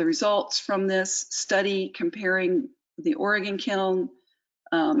one of the results from this study comparing the Oregon kiln,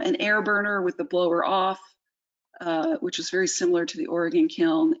 an air burner with the blower off, which was very similar to the Oregon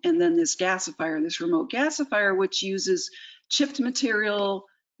kiln, and then this gasifier, this remote gasifier, which uses chipped material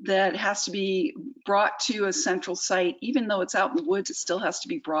that has to be brought to a central site. Even though it's out in the woods, it still has to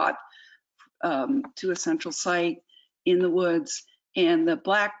be brought to a central site in the woods. And the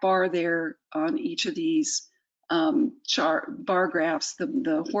black bar there on each of these bar graphs,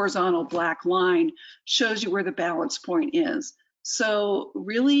 the horizontal black line shows you where the balance point is. So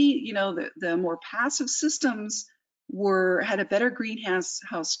really, you know, the more passive systems had a better greenhouse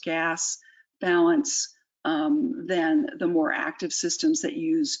gas balance than the more active systems that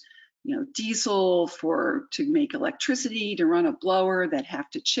use, you know, diesel to make electricity, to run a blower, that have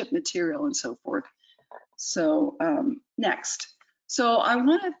to chip material and so forth. So next. So I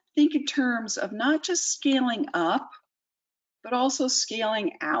want to think in terms of not just scaling up, but also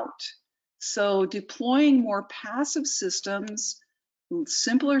scaling out. So deploying more passive systems,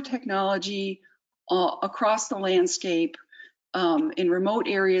 simpler technology across the landscape in remote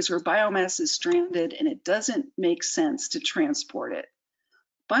areas where biomass is stranded and it doesn't make sense to transport it.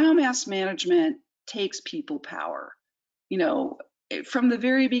 Biomass management takes people power. You know, from the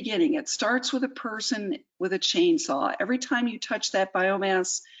very beginning, it starts with a person with a chainsaw. Every time you touch that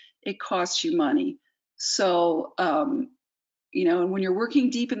biomass, it costs you money. So, you know, and when you're working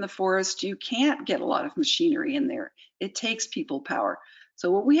deep in the forest, you can't get a lot of machinery in there. It takes people power.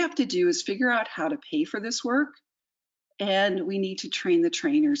 So what we have to do is figure out how to pay for this work, and we need to train the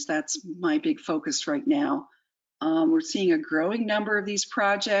trainers. That's my big focus right now. We're seeing a growing number of these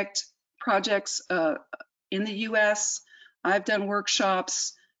projects in the US. I've done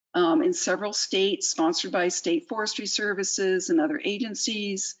workshops in several states sponsored by state forestry services and other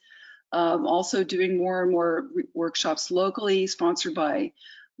agencies. Also doing more and more workshops locally sponsored by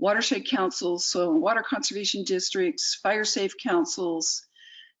watershed councils, soil and water conservation districts, fire safe councils.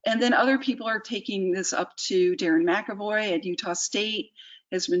 And then other people are taking this up to Darren McAvoy at Utah State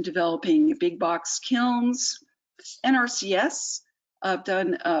has been developing big box kilns. NRCS, I've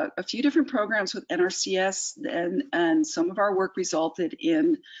done a few different programs with NRCS, and some of our work resulted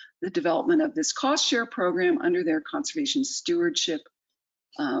in the development of this cost share program under their conservation stewardship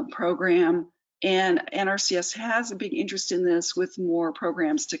program. And NRCS has a big interest in this with more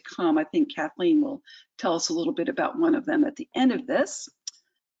programs to come. I think Kathleen will tell us a little bit about one of them at the end of this.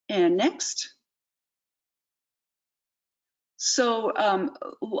 And next. So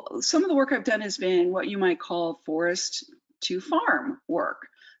some of the work I've done has been what you might call forest to farm work.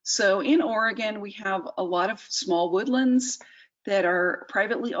 So in Oregon, we have a lot of small woodlands that are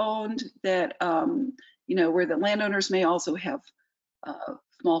privately owned that, you know, where the landowners may also have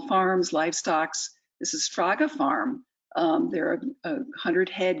small farms, livestock. This is Fraga Farm. They're a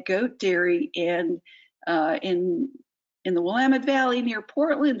 100-head goat dairy, and in the Willamette Valley near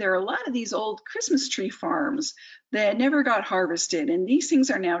Portland, there are a lot of these old Christmas tree farms that never got harvested. And these things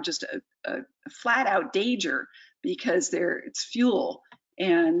are now just a flat out danger because it's fuel.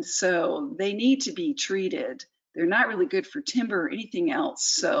 And so they need to be treated. They're not really good for timber or anything else.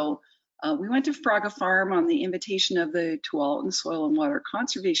 So we went to Fraga Farm on the invitation of the Tualatin Soil and Water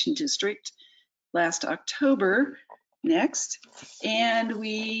Conservation District last October. Next. And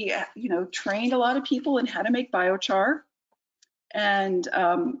we, you know, trained a lot of people in how to make biochar, and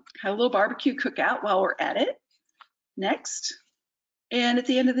had a little barbecue cookout while we're at it. Next. And at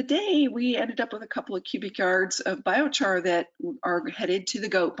the end of the day, we ended up with a couple of cubic yards of biochar that are headed to the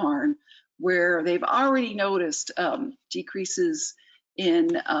goat barn, where they've already noticed decreases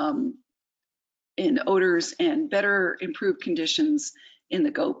in odors and better improved conditions in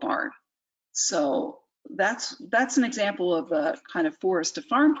the goat barn. So that's an example of the kind of forest to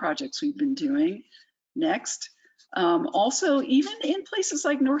farm projects we've been doing. Next. Also, even in places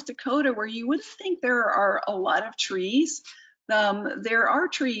like North Dakota, where you wouldn't think there are a lot of trees, there are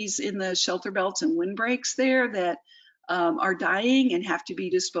trees in the shelter belts and windbreaks there that are dying and have to be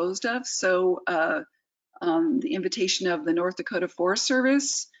disposed of. So the invitation of the North Dakota Forest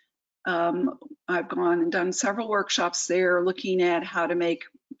Service, I've gone and done several workshops there looking at how to make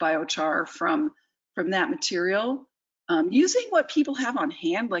biochar from that material, using what people have on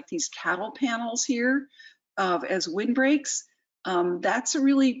hand, like these cattle panels here as windbreaks. That's a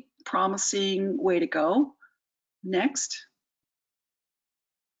really promising way to go. Next.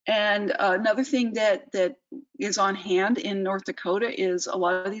 And another thing that is on hand in North Dakota is a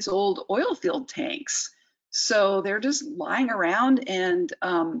lot of these old oil field tanks. So they're just lying around, and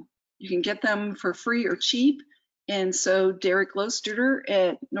you can get them for free or cheap. And so Derek Lostuder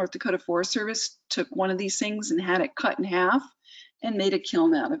at North Dakota Forest Service took one of these things and had it cut in half and made a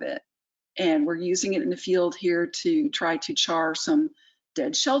kiln out of it. And we're using it in the field here to try to char some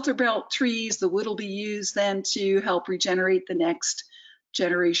dead shelter belt trees. The wood will be used then to help regenerate the next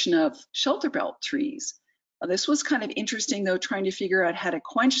generation of shelter belt trees. This was kind of interesting though, trying to figure out how to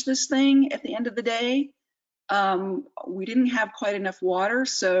quench this thing at the end of the day. We didn't have quite enough water,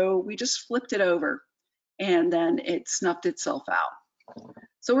 so we just flipped it over and then it snuffed itself out.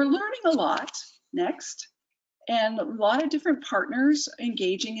 So we're learning a lot. Next. And a lot of different partners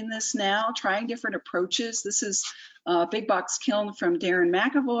engaging in this now, trying different approaches. This is a big box kiln from Darren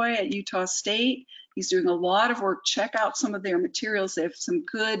McAvoy at Utah State. He's doing a lot of work. Check out some of their materials. They have some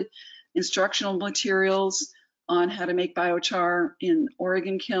good instructional materials on how to make biochar in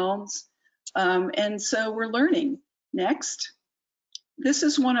Oregon kilns. And so we're learning. Next. This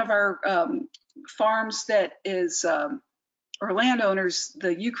is one of our farms that is, or landowners,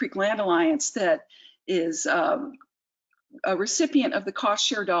 the U Creek Land Alliance, that is a recipient of the cost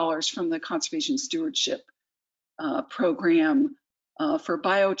share dollars from the Conservation Stewardship program for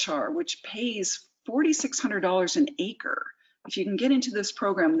biochar, which pays $4,600 an acre. If you can get into this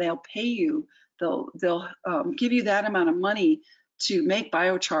program, they'll pay you, they'll give you that amount of money to make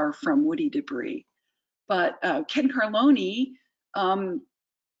biochar from woody debris. But Ken Carloni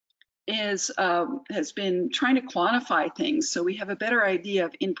has been trying to quantify things so we have a better idea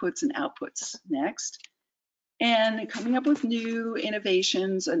of inputs and outputs. Next. And coming up with new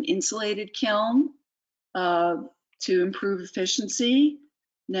innovations, an insulated kiln to improve efficiency.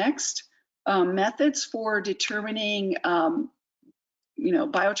 Next. Methods for determining biochar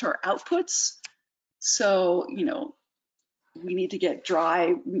outputs. So, we need to get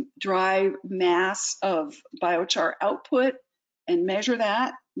dry mass of biochar output and measure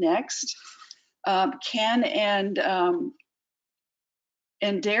that. Next, Ken and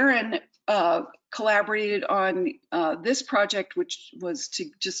Darren collaborated on this project, which was to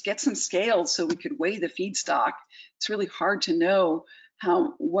just get some scales so we could weigh the feedstock. It's really hard to know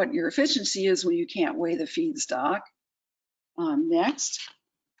what your efficiency is when you can't weigh the feedstock. Next,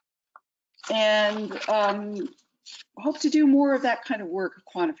 and hope to do more of that kind of work,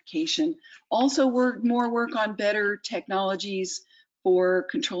 quantification. Also, more work on better technologies for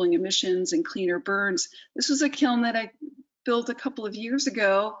controlling emissions and cleaner burns. This was a kiln that I built a couple of years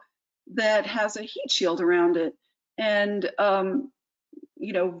ago that has a heat shield around it, and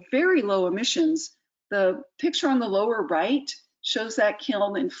very low emissions. The picture on the lower right shows that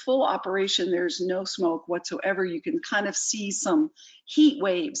kiln in full operation. There's no smoke whatsoever. You can kind of see some heat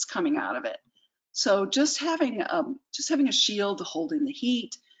waves coming out of it. So just having a shield to hold in the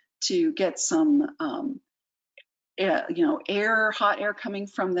heat, to get some hot air coming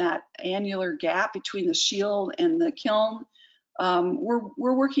from that annular gap between the shield and the kiln.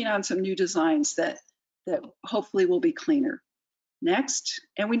 We're working on some new designs that hopefully will be cleaner. Next,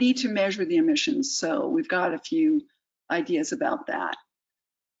 and we need to measure the emissions, so we've got a few ideas about that.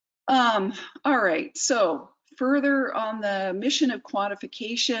 All right, so further on the mission of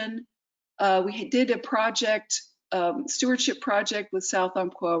quantification, we did a project, stewardship project with South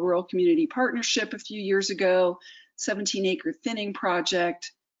Umpqua Rural Community Partnership a few years ago, 17-acre thinning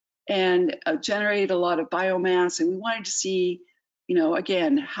project, and generated a lot of biomass, and we wanted to see,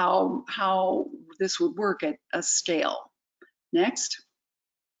 again, how this would work at a scale. Next.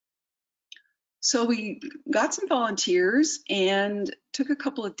 So we got some volunteers and took a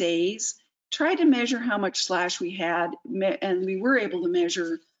couple of days, tried to measure how much slash we had, and we were able to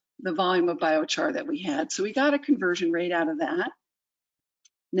measure the volume of biochar that we had. So we got a conversion rate out of that.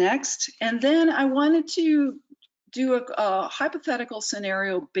 Next, and then I wanted to do a hypothetical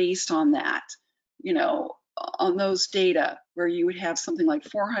scenario based on that, on those data, where you would have something like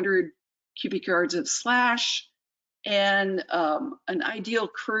 400 cubic yards of slash, and an ideal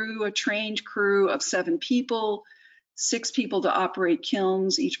crew, a trained crew of 7 people, 6 people to operate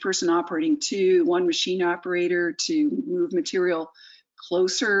kilns, each person operating 2, 1 machine operator to move material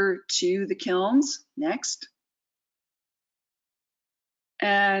closer to the kilns. Next.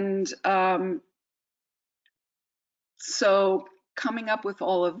 And so coming up with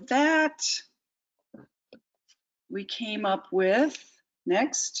all of that, we came up with,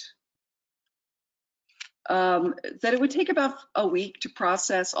 next, that it would take about a week to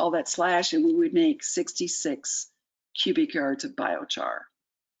process all that slash, and we would make 66 cubic yards of biochar.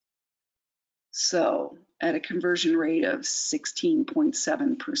 So at a conversion rate of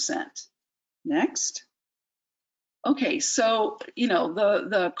 16.7%. Next. Okay, so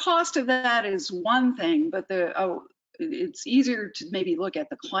the cost of that is one thing, but it's easier to maybe look at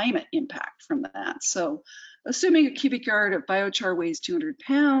the climate impact from that. So assuming a cubic yard of biochar weighs 200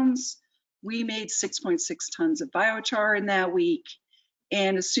 pounds, we made 6.6 tons of biochar in that week,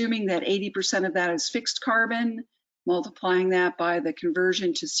 and assuming that 80% of that is fixed carbon, multiplying that by the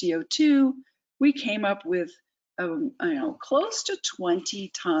conversion to CO2, we came up with close to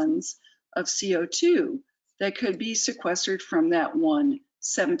 20 tons of CO2 that could be sequestered from that one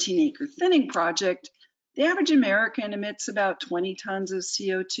 17-acre thinning project. The average American emits about 20 tons of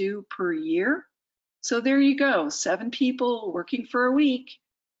CO2 per year. So there you go, 7 people working for a week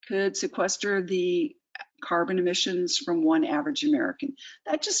could sequester the carbon emissions from one average American.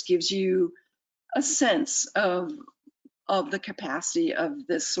 That just gives you a sense of the capacity of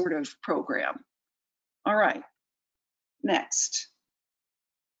this sort of program. All right, next.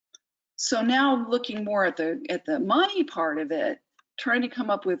 So now looking more at the money part of it, trying to come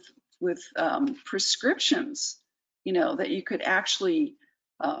up with prescriptions, that you could actually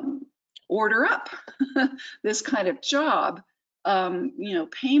order up this kind of job.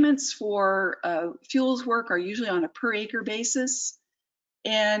 Payments for fuels work are usually on a per acre basis.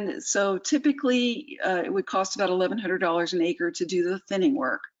 And so typically it would cost about $1,100 an acre to do the thinning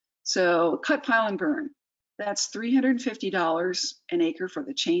work. So cut, pile, and burn. That's $350 an acre for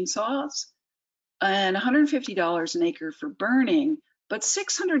the chainsaws and $150 an acre for burning, but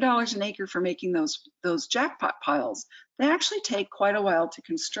 $600 an acre for making those jackpot piles. They actually take quite a while to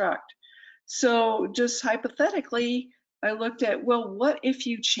construct. So just hypothetically, I looked at, well, what if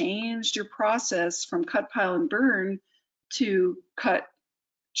you changed your process from cut, pile, and burn to cut,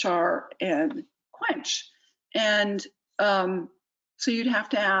 char, and quench? And so you'd have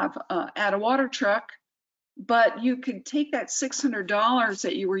to add a water truck, but you could take that $600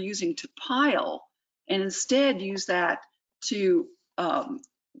 that you were using to pile and instead use that to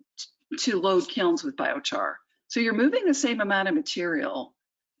load kilns with biochar. So you're moving the same amount of material,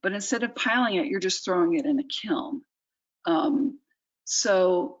 but instead of piling it, you're just throwing it in a kiln.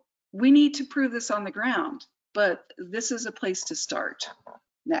 So we need to prove this on the ground, but this is a place to start.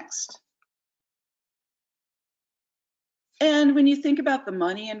 Next. And when you think about the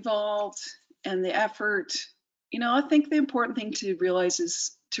money involved and the effort, you know, I think the important thing to realize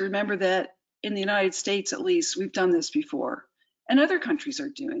is to remember that in the United States, at least, we've done this before, and other countries are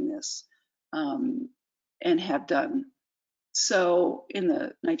doing this and have done. So in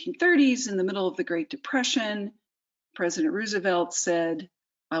the 1930s, in the middle of the Great Depression, President Roosevelt said,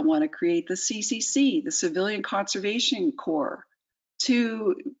 I want to create the CCC, the Civilian Conservation Corps,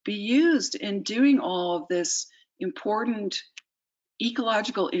 to be used in doing all of this important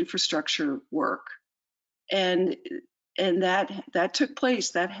ecological infrastructure work. And that took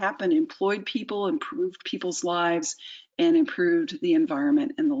place, that happened, employed people, improved people's lives, and improved the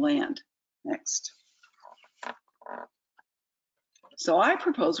environment and the land. Next. So I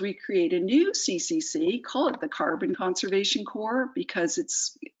propose we create a new CCC, call it the Carbon Conservation Corps, because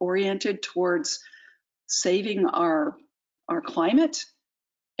it's oriented towards saving our climate,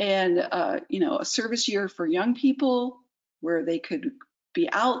 and you know, a service year for young people where they could be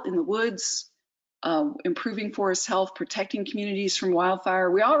out in the woods, improving forest health, protecting communities from wildfire.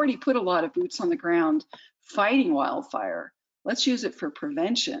 We already put a lot of boots on the ground fighting wildfire. Let's use it for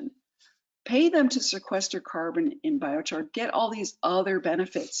prevention. Pay them to sequester carbon in biochar, get all these other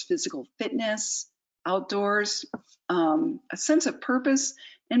benefits, physical fitness, outdoors, a sense of purpose,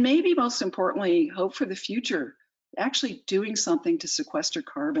 and maybe most importantly, hope for the future, actually doing something to sequester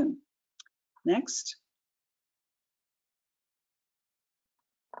carbon. Next.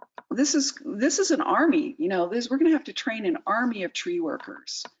 This is an army, you know, we're gonna have to train an army of tree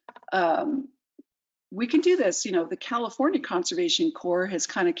workers. We can do this, you know, the California Conservation Corps has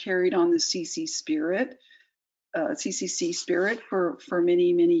kind of carried on the CCC spirit for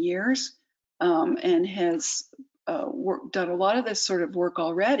many, many years, and has done a lot of this sort of work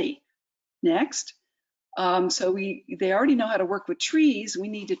already. Next. So they already know how to work with trees. We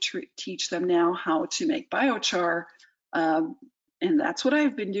need to teach them now how to make biochar. And that's what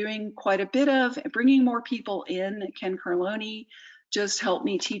I've been doing quite a bit of, bringing more people in. Ken Carloni just helped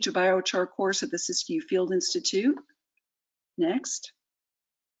me teach a biochar course at the Siskiyou Field Institute. Next.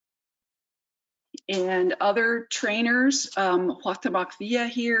 And other trainers, Huachtamak Villa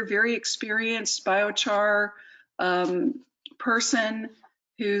here, very experienced biochar person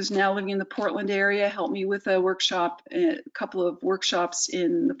who's now living in the Portland area, helped me with a workshop, a couple of workshops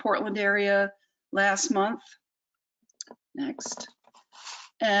in the Portland area last month. Next.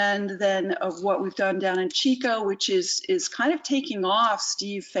 And then of what we've done down in Chico, which is kind of taking off.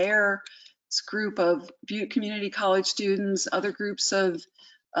 Steve Fair's group of Butte Community College students, other groups of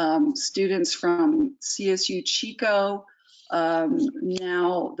students from CSU Chico.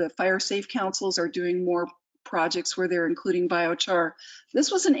 Now the fire safe councils are doing more projects where they're including biochar.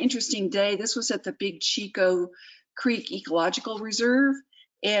 This was an interesting day. This was at the Big Chico Creek Ecological Reserve,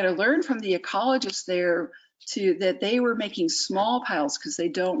 and I learned from the ecologists there that they were making small piles because they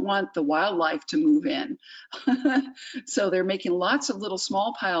don't want the wildlife to move in. So they're making lots of little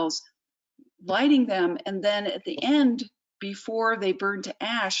small piles, lighting them, and then at the end, before they burn to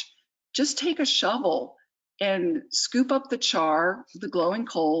ash, just take a shovel and scoop up the char, the glowing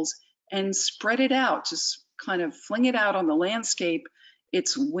coals, and spread it out. Just kind of fling it out on the landscape.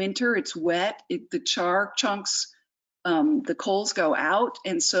 It's winter, it's wet, the char chunks, the coals go out,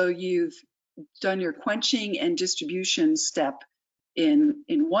 and so you've done your quenching and distribution step in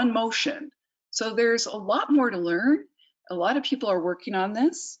one motion. So there's a lot more to learn. A lot of people are working on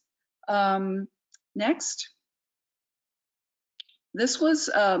this. Next. This was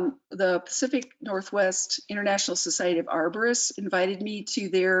the Pacific Northwest International Society of Arborists invited me to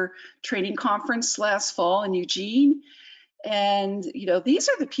their training conference last fall in Eugene. And, you know, these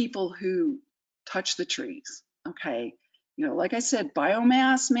are the people who touch the trees, okay? You know, like I said,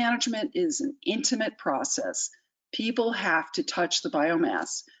 biomass management is an intimate process. People have to touch the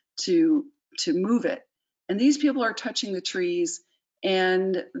biomass to move it. And these people are touching the trees,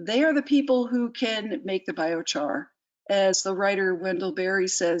 and they are the people who can make the biochar. As the writer Wendell Berry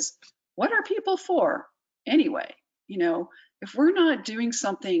says, what are people for anyway? You know, if we're not doing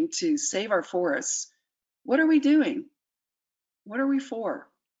something to save our forests, what are we doing? What are we for?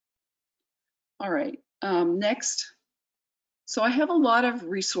 All right, next. So I have a lot of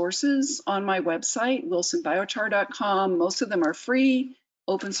resources on my website, wilsonbiochar.com. Most of them are free,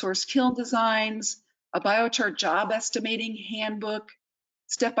 open source kiln designs, a biochar job estimating handbook,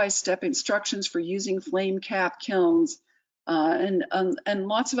 step-by-step instructions for using flame cap kilns, and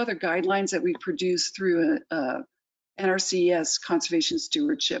lots of other guidelines that we produce through a NRCS Conservation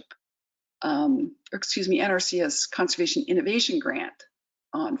Stewardship, NRCS Conservation Innovation Grant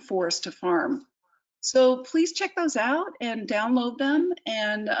on Forest to Farm. So please check those out and download them.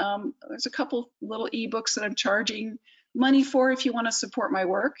 And there's a couple little ebooks that I'm charging money for. If you want to support my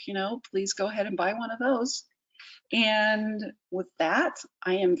work, please go ahead and buy one of those. And with that,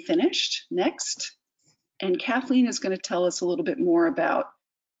 I am finished. Next. And Kathleen is going to tell us a little bit more about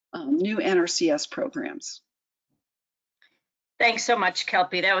new NRCS programs. Thanks so much,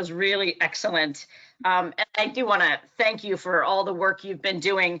 Kelpie. That was really excellent. And I do want to thank you for all the work you've been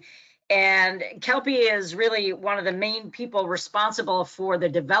doing. And Kelpie is really one of the main people responsible for the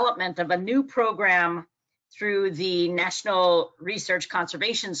development of a new program through the National Research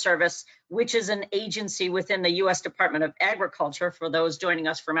Conservation Service, which is an agency within the U.S. Department of Agriculture, for those joining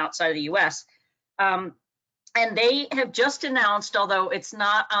us from outside of the U.S. And they have just announced, although it's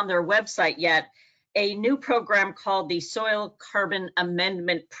not on their website yet, a new program called the Soil Carbon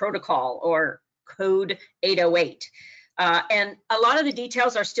Amendment Protocol, or Code 808. And a lot of the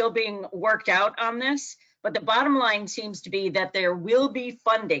details are still being worked out on this, but the bottom line seems to be that there will be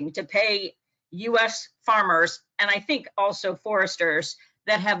funding to pay U.S. farmers, and I think also foresters,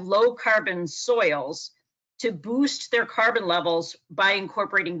 that have low carbon soils to boost their carbon levels by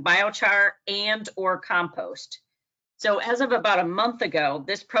incorporating biochar and or compost. So as of about a month ago,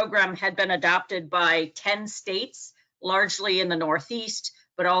 this program had been adopted by 10 states, largely in the Northeast,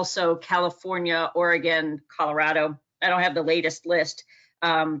 but also California, Oregon, Colorado. I don't have the latest list.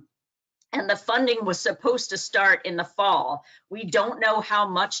 And the funding was supposed to start in the fall. We don't know how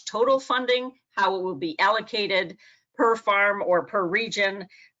much total funding, how it will be allocated per farm or per region.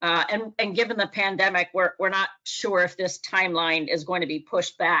 And given the pandemic, we're not sure if this timeline is going to be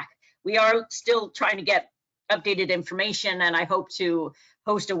pushed back. We are still trying to get updated information, and I hope to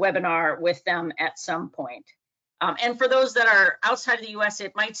host a webinar with them at some point. And for those that are outside of the US,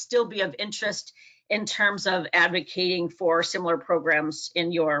 it might still be of interest in terms of advocating for similar programs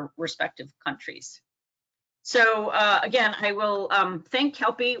in your respective countries. So again, I will thank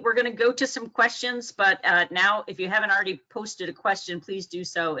Kelpie. We're going to go to some questions, but now if you haven't already posted a question, please do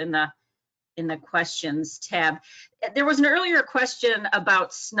so in the questions tab. There was an earlier question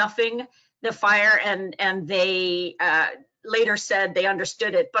about snuffing the fire, and they later said they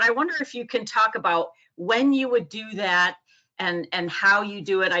understood it, but I wonder if you can talk about when you would do that and how you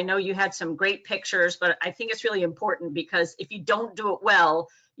do it. I know you had some great pictures, but I think it's really important because if you don't do it well,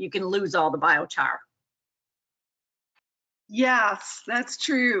 you can lose all the biochar. Yes, that's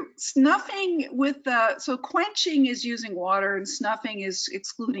true. Snuffing with so quenching is using water and snuffing is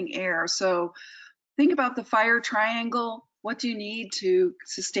excluding air. So think about the fire triangle. What do you need to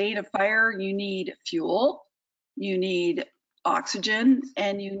sustain a fire? You need fuel, you need oxygen,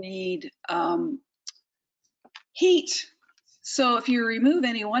 and you need heat. So if you remove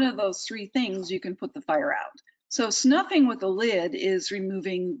any one of those three things, you can put the fire out. So snuffing with a lid is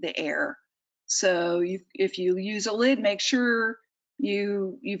removing the air. So if you use a lid, make sure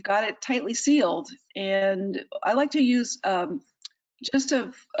you've got it tightly sealed. And I like to use just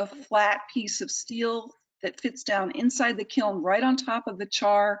a flat piece of steel that fits down inside the kiln right on top of the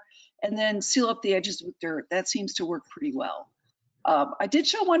char, and then seal up the edges with dirt. That seems to work pretty well. I did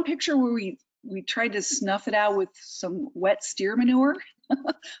show one picture where we tried to snuff it out with some wet steer manure.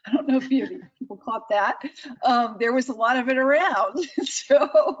 I don't know if people caught that. There was a lot of it around,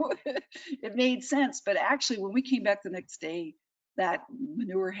 so it made sense. But actually, when we came back the next day, that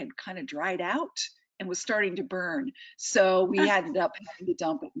manure had kind of dried out and was starting to burn. So we ended up having to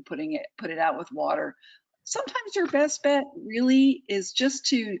dump it and put it out with water. Sometimes your best bet really is just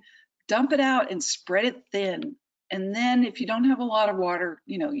to dump it out and spread it thin. And then if you don't have a lot of water,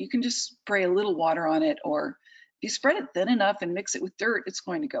 you can just spray a little water on it, or if you spread it thin enough and mix it with dirt, it's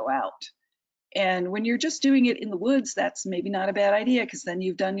going to go out. And when you're just doing it in the woods, that's maybe not a bad idea, because then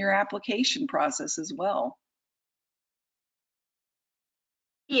you've done your application process as well.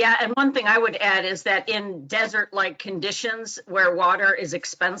 Yeah, and one thing I would add is that in desert-like conditions where water is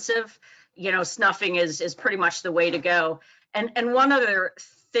expensive, snuffing is pretty much the way to go. And one other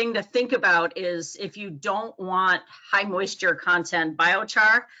thing to think about is if you don't want high moisture content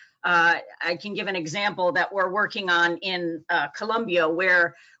biochar, I can give an example that we're working on in Colombia,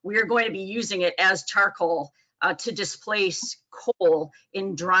 where we are going to be using it as charcoal to displace coal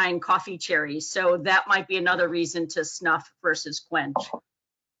in drying coffee cherries. So that might be another reason to snuff versus quench.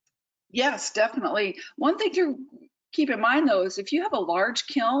 Yes, definitely. One thing to keep in mind, though, is if you have a large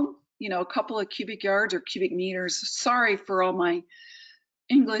kiln, a couple of cubic yards or cubic meters, sorry for all my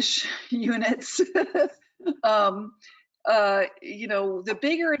English units. You know, the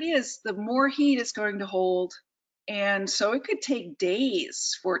bigger it is, the more heat it's going to hold. And so it could take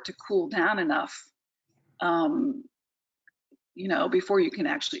days for it to cool down enough, you know, before you can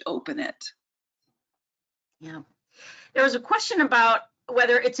actually open it. Yeah. There was a question about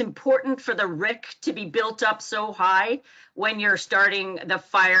whether it's important for the rick to be built up so high when you're starting the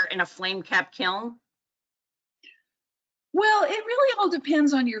fire in a flame cap kiln. Well, it really all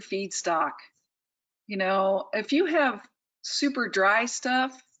depends on your feedstock. You know, if you have super dry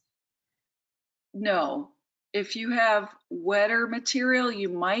stuff, no. If you have wetter material, you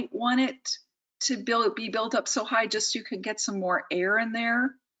might want it to be built up so high just so you can get some more air in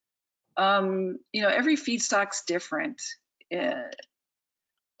there. You know, every feedstock's different.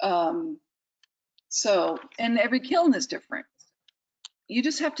 So, and every kiln is different. You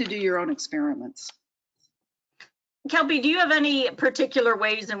just have to do your own experiments. Kelpie, do you have any particular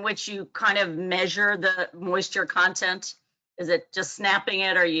ways in which you kind of measure the moisture content? Is it just snapping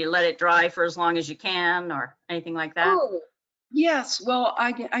it, or you let it dry for as long as you can, or anything like that? Oh, yes. Well,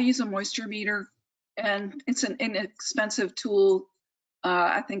 I use a moisture meter, and it's an inexpensive tool.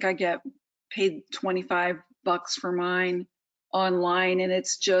 I think I get paid $25 for mine online, and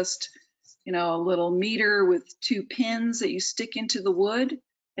it's just, you know, a little meter with 2 pins that you stick into the wood,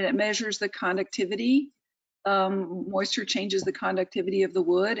 and it measures the conductivity. Moisture changes the conductivity of the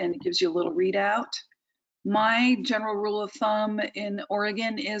wood, and it gives you a little readout. My general rule of thumb in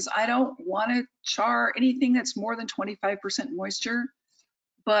Oregon is I don't want to char anything that's more than 25% moisture,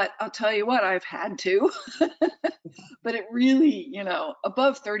 but I'll tell you what, I've had to. But it really, you know,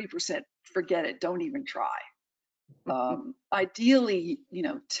 above 30%, forget it, don't even try. Ideally, you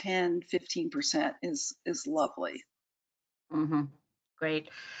know, 10, 15% is lovely. Mm-hmm. Great.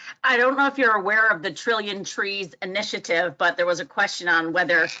 I don't know if you're aware of the Trillion Trees initiative, but there was a question on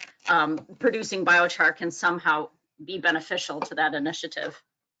whether producing biochar can somehow be beneficial to that initiative.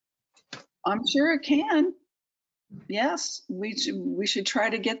 I'm sure it can. Yes, we should try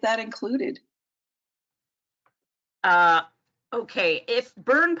to get that included. Okay, if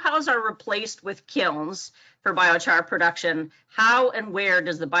burn piles are replaced with kilns for biochar production, how and where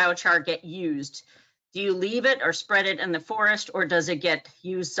does the biochar get used? Do you leave it or spread it in the forest, or does it get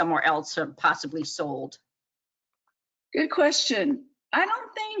used somewhere else or possibly sold? Good question. I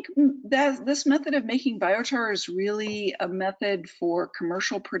don't think that this method of making biochar is really a method for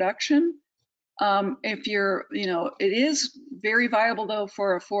commercial production. If you're, you know, it is very viable though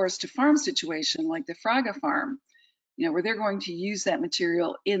for a forest to farm situation like the Fraga farm, you know, where they're going to use that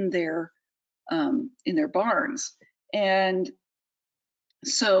material in their barns. And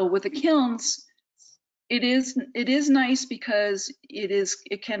so with the kilns, it is nice because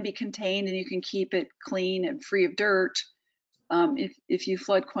it can be contained and you can keep it clean and free of dirt. If you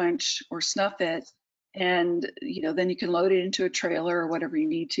flood quench or snuff it, and you know, then you can load it into a trailer or whatever you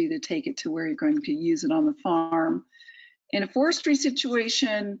need to take it to where you're going to use it on the farm. In a forestry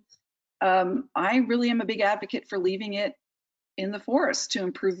situation, I really am a big advocate for leaving it in the forest to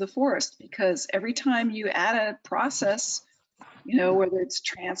improve the forest, because every time you add a process, you know, whether it's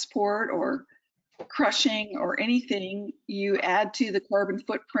transport or crushing or anything, you add to the carbon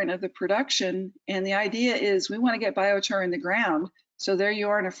footprint of the production. And the idea is we want to get biochar in the ground. So there you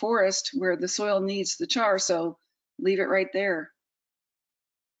are in a forest where the soil needs the char. So leave it right there.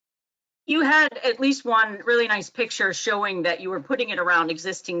 You had at least one really nice picture showing that you were putting it around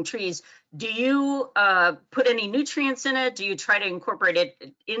existing trees. Do you put any nutrients in it? Do you try to incorporate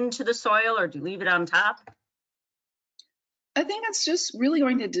it into the soil, or do you leave it on top? I think it's just really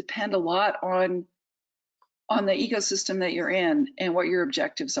going to depend a lot on the ecosystem that you're in and what your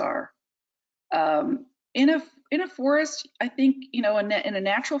objectives are. In a forest, I think, you know, in a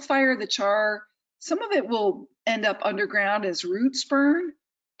natural fire, the char, some of it will end up underground as roots burn,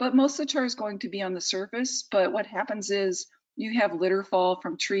 but most of the char is going to be on the surface. But what happens is you have litter fall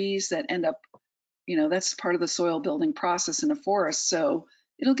from trees that end up, you know, that's part of the soil building process in a forest. So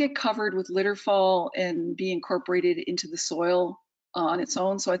it'll get covered with litter fall and be incorporated into the soil on its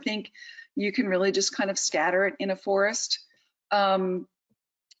own. So I think you can really just kind of scatter it in a forest.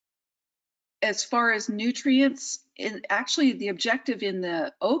 As far as nutrients, actually the objective in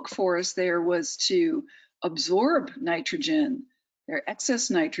the oak forest there was to absorb nitrogen, their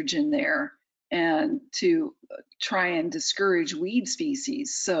excess nitrogen there, and to try and discourage weed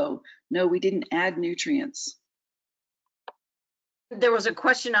species. So no, we didn't add nutrients. There was a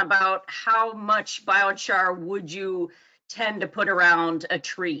question about how much biochar would you tend to put around a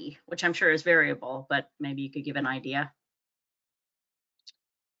tree, which I'm sure is variable, but maybe you could give an idea.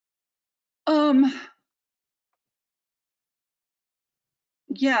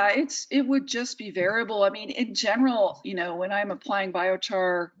 Yeah, it would just be variable. I mean, in general, when I'm applying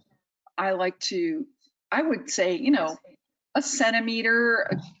biochar, I would say, a centimeter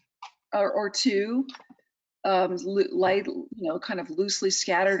or two, light, kind of loosely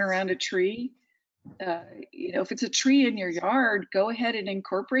scattered around a tree. If it's a tree in your yard, go ahead and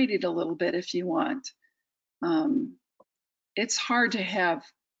incorporate it a little bit if you want. It's hard to have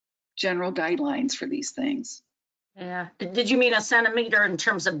general guidelines for these things. Yeah. Did you mean a centimeter in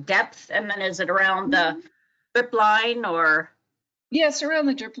terms of depth? And then is it around the drip line or? Yes, around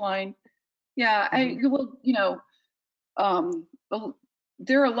the drip line. Yeah, well,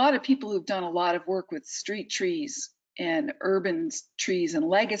 there are a lot of people who've done a lot of work with street trees and urban trees and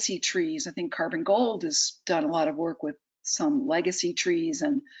legacy trees. I think Carbon Gold has done a lot of work with some legacy trees,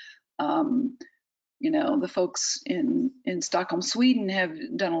 and the folks in Stockholm, Sweden have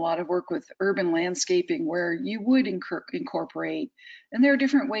done a lot of work with urban landscaping where you would incorporate. And there are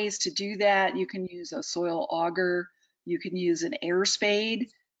different ways to do that. You can use a soil auger. You can use an air spade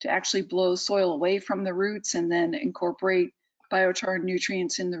to actually blow soil away from the roots and then incorporate biochar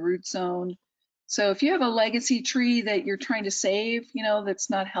nutrients in the root zone. So if you have a legacy tree that you're trying to save, that's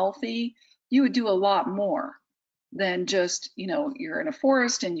not healthy, you would do a lot more than just, you're in a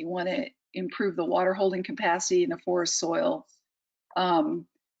forest and you want to improve the water holding capacity in a forest soil. I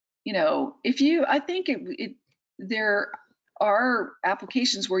think there are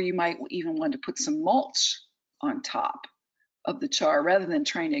applications where you might even want to put some mulch on top of the char rather than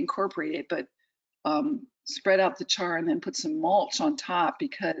trying to incorporate it, but spread out the char and then put some mulch on top,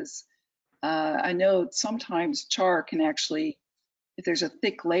 because I know sometimes char can actually, if there's a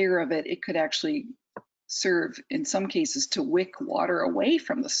thick layer of it, it could actually serve in some cases to wick water away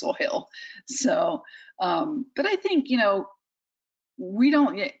from the soil. So, but I think, we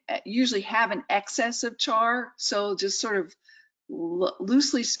don't usually have an excess of char, so just sort of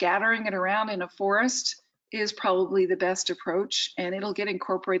loosely scattering it around in a forest is probably the best approach, and it'll get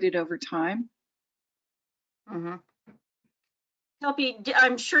incorporated over time. Mm-hmm. Kelpie,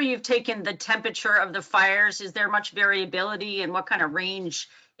 I'm sure you've taken the temperature of the fires. Is there much variability, and what kind of range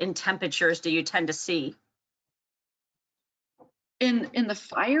in temperatures do you tend to see? In the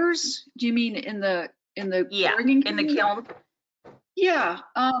fires? Do you mean in the Yeah, burning in the kiln? Yeah,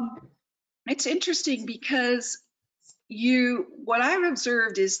 it's interesting because what I've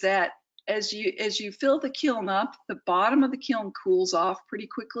observed is that as you fill the kiln up, the bottom of the kiln cools off pretty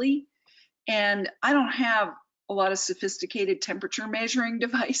quickly. And I don't have a lot of sophisticated temperature measuring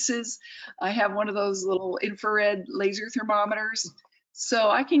devices. I have one of those little infrared laser thermometers. So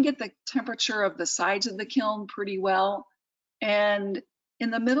I can get the temperature of the sides of the kiln pretty well. And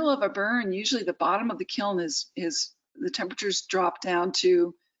in the middle of a burn, usually the bottom of the kiln is the temperatures drop down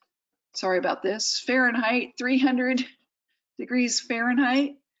to, sorry about this, Fahrenheit, 300 degrees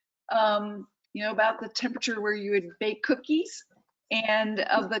Fahrenheit. About the temperature where you would bake cookies. And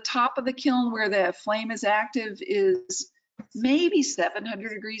of the top of the kiln where the flame is active is maybe 700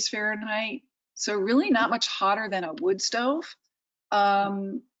 degrees Fahrenheit. So really not much hotter than a wood stove.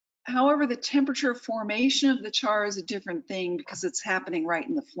 However, the temperature formation of the char is a different thing because it's happening right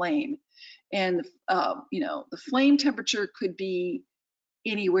in the flame. And, the flame temperature could be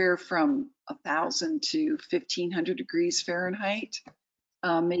anywhere from 1,000 to 1,500 degrees Fahrenheit,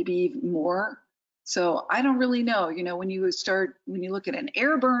 maybe even more. So I don't really know, when you look at an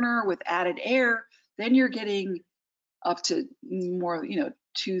air burner with added air, then you're getting up to more,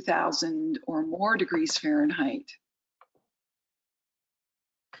 2,000 or more degrees Fahrenheit.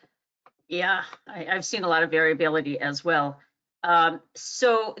 Yeah, I've seen a lot of variability as well.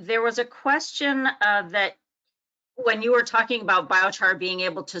 So there was a question that when you were talking about biochar being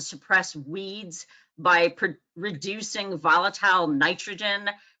able to suppress weeds by reducing volatile nitrogen,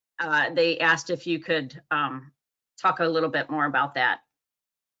 they asked if you could talk a little bit more about that.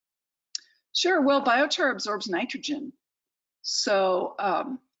 Sure. Well, biochar absorbs nitrogen. So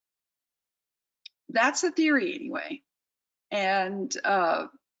that's the theory anyway. And,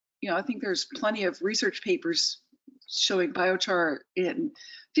 I think there's plenty of research papers showing biochar in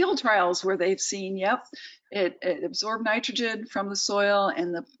field trials where they've seen, yep, it absorbed nitrogen from the soil,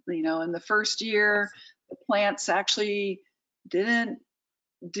 and in the first year, the plants actually didn't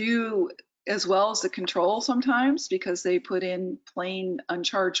do as well as the control sometimes because they put in plain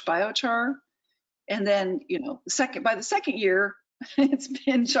uncharged biochar. And then, by the second year, it's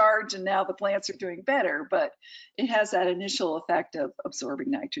been charged and now the plants are doing better, but it has that initial effect of absorbing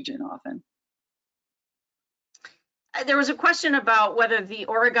nitrogen often. There was a question about whether the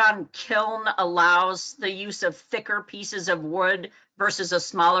Oregon kiln allows the use of thicker pieces of wood versus a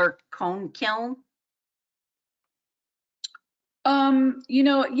smaller cone kiln.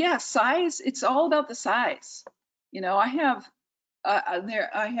 Yeah, size. It's all about the size.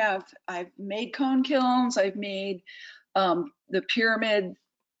 I've made cone kilns. I've made the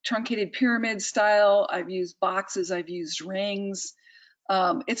truncated pyramid style. I've used boxes. I've used rings.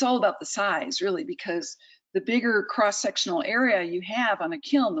 It's all about the size, really, because the bigger cross-sectional area you have on a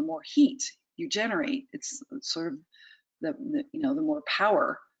kiln, the more heat you generate. It's sort of the more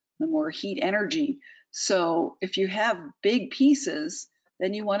power, the more heat energy. So if you have big pieces,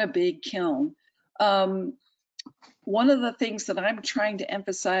 then you want a big kiln. One of the things that I'm trying to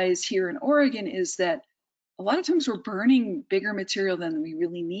emphasize here in Oregon is that a lot of times we're burning bigger material than we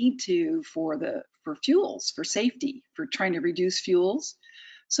really need to for fuels, for safety, for trying to reduce fuels.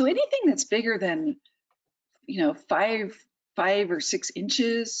 So anything that's bigger than 5 or 6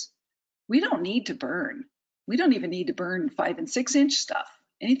 inches, we don't need to burn. We don't even need to burn 5 and 6 inch stuff.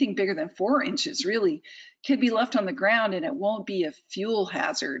 Anything bigger than 4 inches really can be left on the ground, and it won't be a fuel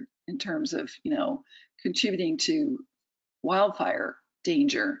hazard in terms of contributing to wildfire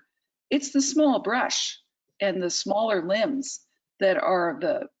danger. It's the small brush and the smaller limbs that are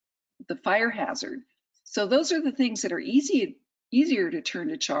the fire hazard. So those are the things that are easier to turn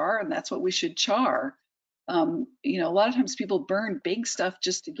to char, and that's what we should char. A lot of times people burn big stuff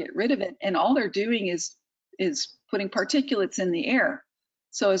just to get rid of it, and all they're doing is putting particulates in the air.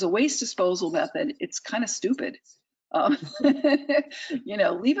 So as a waste disposal method, it's kind of stupid. Leave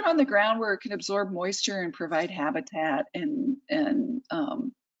it on the ground where it can absorb moisture and provide habitat, and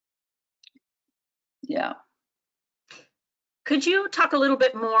yeah. Could you talk a little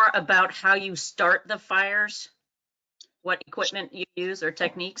bit more about how you start the fires? What equipment you use or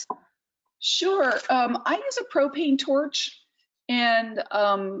techniques? Sure. I use a propane torch, and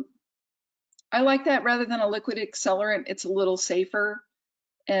I like that rather than a liquid accelerant. It's a little safer.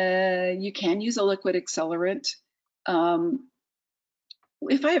 You can use a liquid accelerant.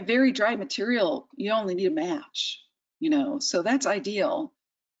 If I have very dry material, you only need a match, so that's ideal.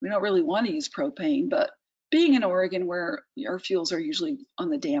 We don't really want to use propane, but being in Oregon where our fuels are usually on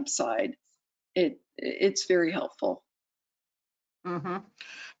the damp side, it's very helpful. Mm-hmm.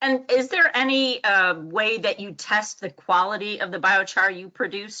 And is there any way that you test the quality of the biochar you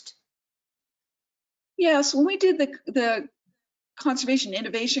produced? Yes, when we did the Conservation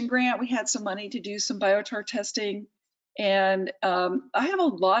Innovation Grant, we had some money to do some biochar testing, and I have a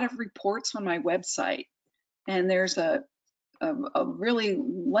lot of reports on my website, and there's a really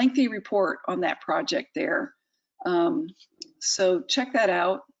lengthy report on that project there. So check that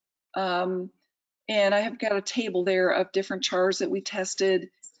out. And I have got a table there of different chars that we tested,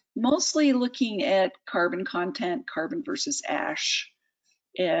 mostly looking at carbon content, carbon versus ash.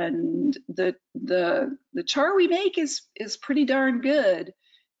 And the char we make is pretty darn good.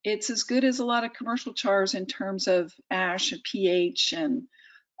 It's as good as a lot of commercial chars in terms of ash and pH and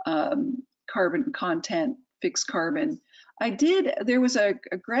carbon content, fixed carbon. There was a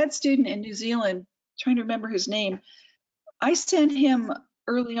grad student in New Zealand, trying to remember his name. I sent him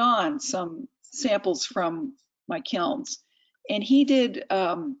early on some samples from my kilns, and he did,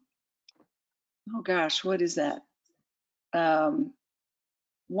 oh gosh, what is that?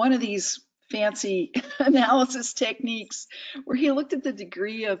 One of these fancy analysis techniques where he looked at the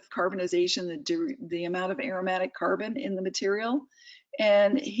degree of carbonization, the amount of aromatic carbon in the material.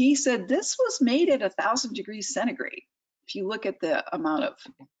 And he said this was made at 1,000 degrees centigrade. If you look at the amount of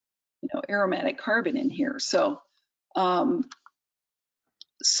aromatic carbon in here. So that's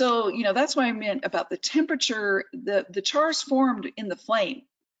what I meant about the temperature. The char's formed in the flame.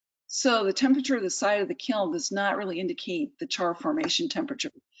 So the temperature of the side of the kiln does not really indicate the char formation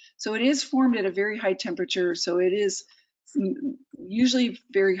temperature. So it is formed at a very high temperature. So it is usually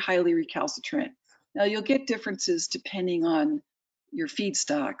very highly recalcitrant. Now you'll get differences depending on your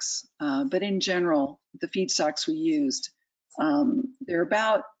feedstocks, but in general, the feedstocks we used, they're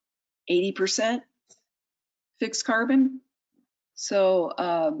about 80% fixed carbon. So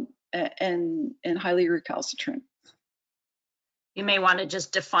and highly recalcitrant. You may want to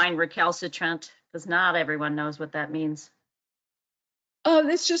just define recalcitrant, because not everyone knows what that means.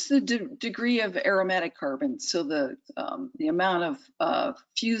 It's just the degree of aromatic carbon, so the amount of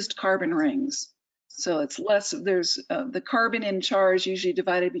fused carbon rings. So it's less. There's the carbon in char is usually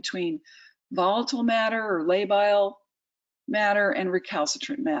divided between volatile matter or labile matter and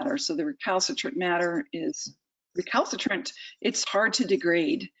recalcitrant matter. So the recalcitrant matter is recalcitrant. It's hard to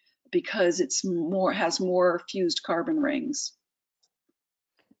degrade because has more fused carbon rings.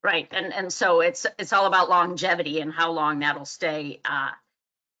 Right, and so it's all about longevity and how long that'll stay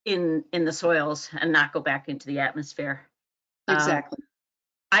in the soils and not go back into the atmosphere. Exactly.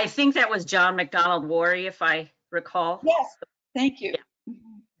 I think that was John McDonald Worry, if I recall. Yes, Thank you.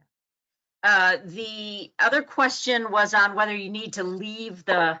 The other question was on whether you need to leave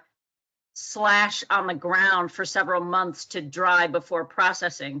the slash on the ground for several months to dry before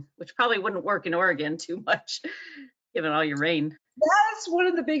processing, which probably wouldn't work in Oregon too much, given all your rain. That's one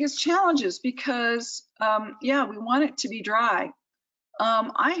of the biggest challenges because, yeah, we want it to be dry.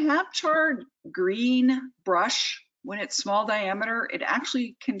 I have charred green brush when it's small diameter. It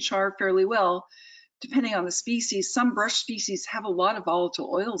actually can char fairly well, depending on the species. Some brush species have a lot of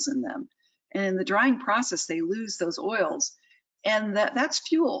volatile oils in them. And in the drying process, they lose those oils. And that's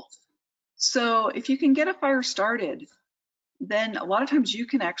fuel. So if you can get a fire started, then a lot of times you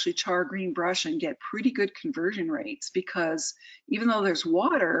can actually char green brush and get pretty good conversion rates, because even though there's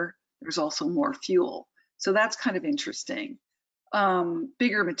water, there's also more fuel. So that's kind of interesting.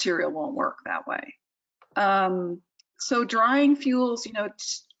 Bigger material won't work that way. So drying fuels, you know, it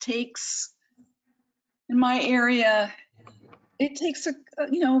takes, in my area, it takes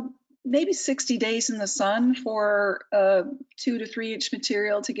you know, maybe 60 days in the sun for a 2 to 3 inch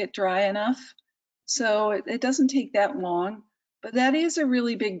material to get dry enough. So it doesn't take that long, but that is a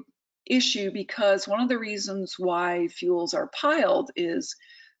really big issue, because one of the reasons why fuels are piled is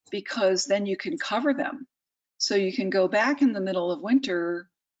because then you can cover them. So you can go back in the middle of winter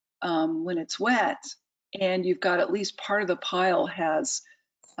when it's wet, and you've got at least part of the pile has,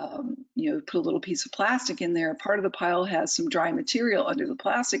 you know, put a little piece of plastic in there. Part of the pile has some dry material under the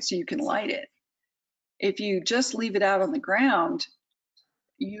plastic, so you can light it. If you just leave it out on the ground,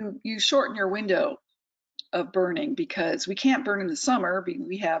 you shorten your window of burning, because we can't burn in the summer.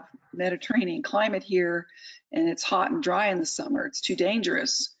 We have Mediterranean climate here, and it's hot and dry in the summer. It's too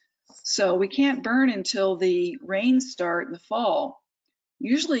dangerous. So we can't burn until the rains start in the fall.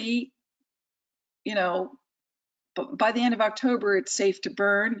 Usually, you know, by the end of October, it's safe to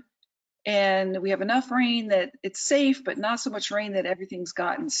burn. And we have enough rain that it's safe, but not so much rain that everything's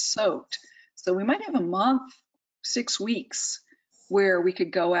gotten soaked. So we might have a month, 6 weeks, where we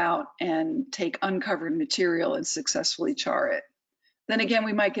could go out and take uncovered material and successfully char it. Then again,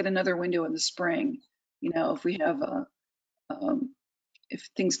 we might get another window in the spring. You know, if we have if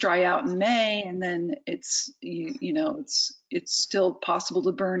things dry out in May, and then it's, you know, it's still possible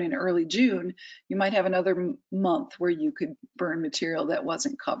to burn in early June, you might have another month where you could burn material that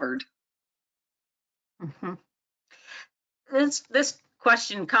wasn't covered. Mm-hmm. This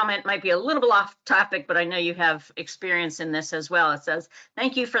comment might be a little bit off topic, but I know you have experience in this as well. It says,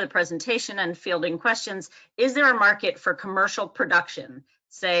 thank you for the presentation and fielding questions. Is there a market for commercial production,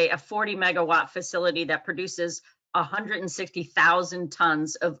 say a 40 megawatt facility that produces 160,000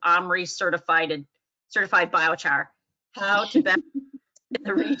 tons of OMRI certified biochar? How to best in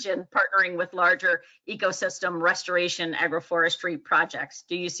the region, partnering with larger ecosystem restoration agroforestry projects?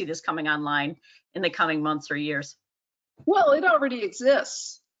 Do you see this coming online in the coming months or years? Well, it already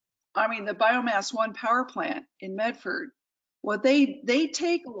exists. I mean, the Biomass 1 power plant in Medford, what they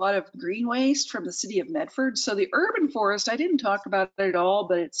take a lot of green waste from the city of Medford. So the urban forest, I didn't talk about it at all,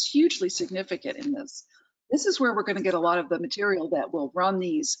 but it's hugely significant in this. This is where we're going to get a lot of the material that will run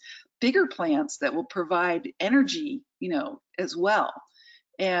these bigger plants that will provide energy, you know, as well.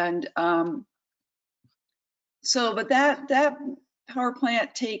 And so, but that power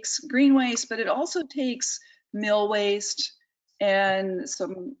plant takes green waste, but it also takes mill waste and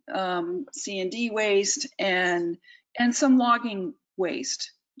some C&D waste and some logging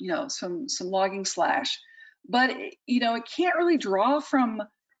waste, you know, some logging slash. But, you know, it can't really draw from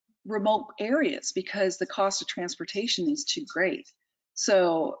remote areas because the cost of transportation is too great.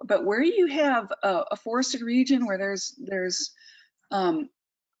 So, but where you have a forested region where there's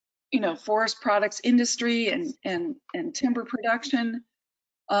you know, forest products industry and timber production,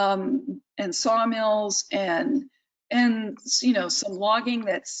 and sawmills and you know, some logging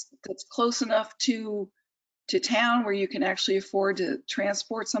that's close enough to town where you can actually afford to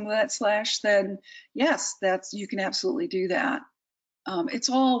transport some of that slash, then yes, you can absolutely do that. It's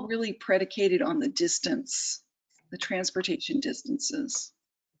all really predicated on the distance, the transportation distances.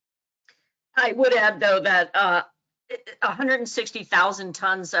 I would add, though, that 160,000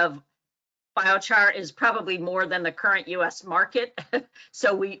 tons of biochar is probably more than the current U.S. market.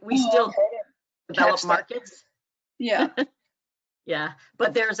 So we still develop markets. Yeah. Yeah,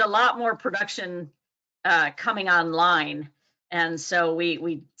 but there's a lot more production coming online. And so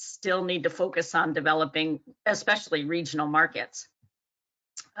we still need to focus on developing, especially regional markets.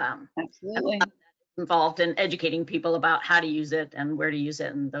 Absolutely. Involved in educating people about how to use it and where to use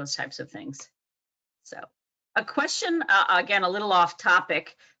it and those types of things. So a question, again, a little off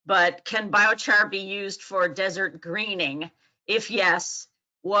topic, but can biochar be used for desert greening? If yes,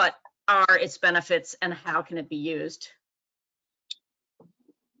 what are its benefits and how can it be used?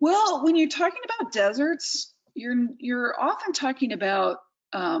 Well, when you're talking about deserts, you're often talking about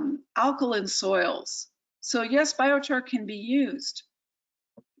alkaline soils. So yes, biochar can be used.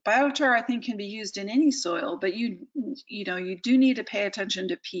 Biochar, I think, can be used in any soil, but you do need to pay attention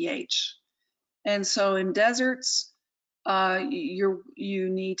to pH. And so in deserts, you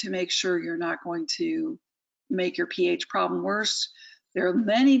need to make sure you're not going to make your pH problem worse. There are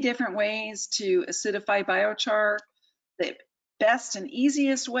many different ways to acidify biochar. The best and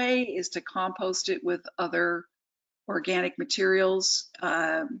easiest way is to compost it with other organic materials.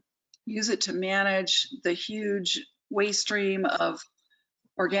 Use it to manage the huge waste stream of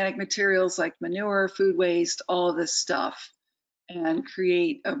organic materials like manure, food waste, all of this stuff, and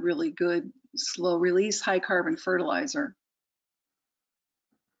create a really good slow release high carbon fertilizer.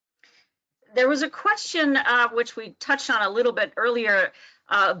 There was a question which we touched on a little bit earlier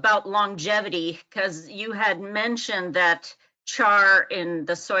about longevity, because you had mentioned that char in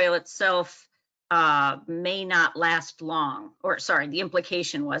the soil itself may not last long, or sorry, the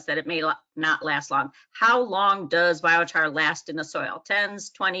implication was that it may not last long. How long does biochar last in the soil?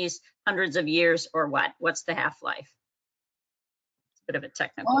 10s, 20s, hundreds of years, or what? What's the half-life? It's a bit of a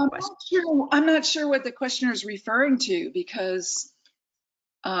technical question. I'm not sure what the questioner is referring to, because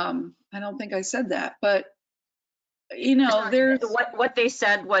I don't think I said that, but there's what they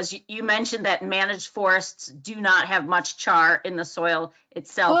said was, you mentioned that managed forests do not have much char in the soil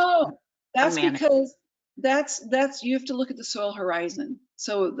itself. Oh, that's because that's you have to look at the soil horizon.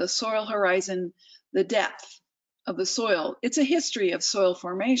 So the soil horizon, the depth of the soil, it's a history of soil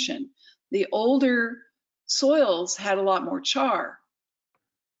formation. The older soils had a lot more char.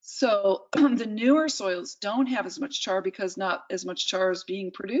 So the newer soils don't have as much char because not as much char is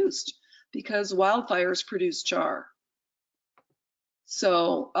being produced, because wildfires produce char.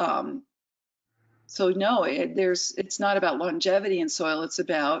 So no, it's not about longevity in soil. It's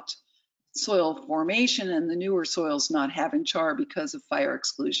about soil formation and the newer soils not having char because of fire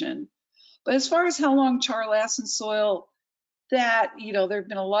exclusion. But as far as how long char lasts in soil, that there have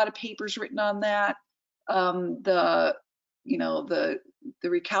been a lot of papers written on that. The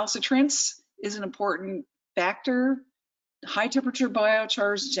recalcitrance is an important factor. High temperature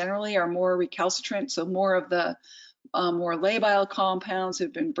biochars generally are more recalcitrant, so more of the more labile compounds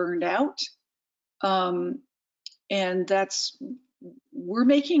have been burned out. And we're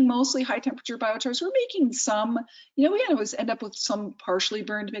making mostly high temperature biochars. We're making some, we always end up with some partially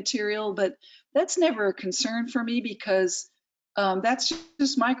burned material, but that's never a concern for me, because that's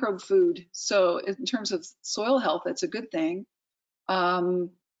just microbe food. So in terms of soil health, that's a good thing. And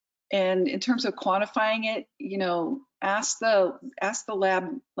in terms of quantifying it, ask the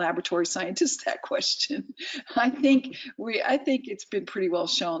laboratory scientists that question. I think it's been pretty well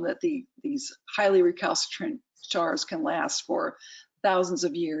shown that these highly recalcitrant chars can last for thousands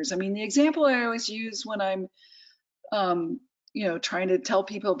of years. I mean, the example I always use when I'm trying to tell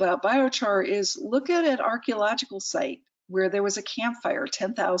people about biochar is, look at an archaeological site where there was a campfire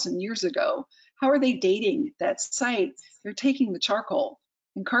 10,000 years ago. How are they dating that site? They're taking the charcoal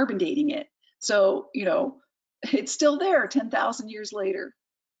and carbon dating it. So, it's still there 10,000 years later.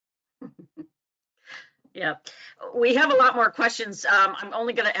 Yeah, we have a lot more questions. I'm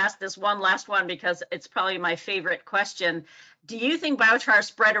only going to ask this one last one because it's probably my favorite question. Do you think biochar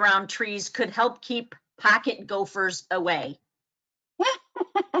spread around trees could help keep pocket gophers away?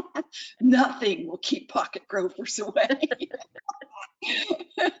 Nothing will keep pocket gophers away.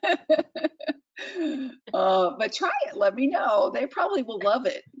 But try it. Let me know. They probably will love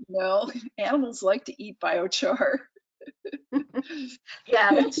it. Animals like to eat biochar.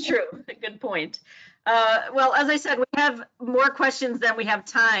 Yeah, that's true. Good point. Well, as I said, we have more questions than we have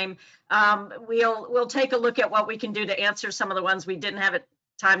time. We'll take a look at what we can do to answer some of the ones we didn't have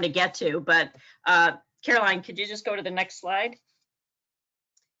time to get to. But Caroline, could you just go to the next slide?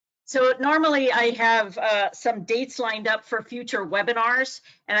 So normally I have some dates lined up for future webinars,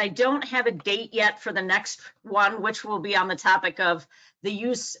 and I don't have a date yet for the next one, which will be on the topic of the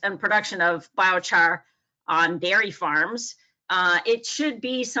use and production of biochar on dairy farms. It should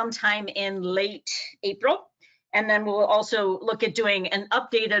be sometime in late April, and then we'll also look at doing an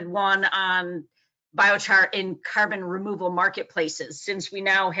updated one on biochar in carbon removal marketplaces, since we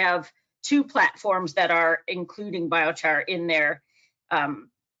now have 2 platforms that are including biochar in their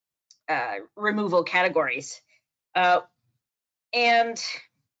removal categories. And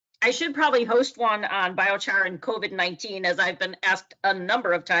I should probably host one on biochar and COVID-19, as I've been asked a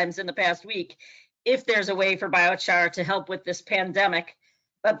number of times in the past week if there's a way for biochar to help with this pandemic.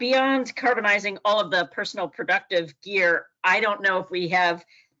 But beyond carbonizing all of the personal productive gear, I don't know if we have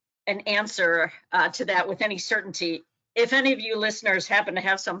an answer to that with any certainty if any of you listeners happen to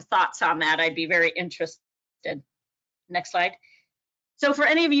have some thoughts on that, I'd be very interested. Next slide. So for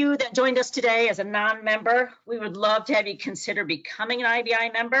any of you that joined us today as a non-member, we would love to have you consider becoming an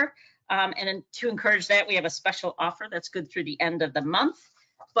IBI member. And to encourage that, we have a special offer that's good through the end of the month.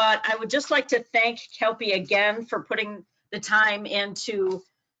 But I would just like to thank Kelpie again for putting the time into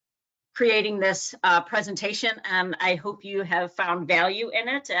creating this presentation. And I hope you have found value in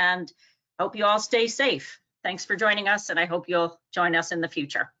it, and hope you all stay safe. Thanks for joining us, and I hope you'll join us in the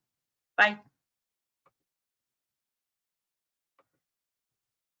future. Bye.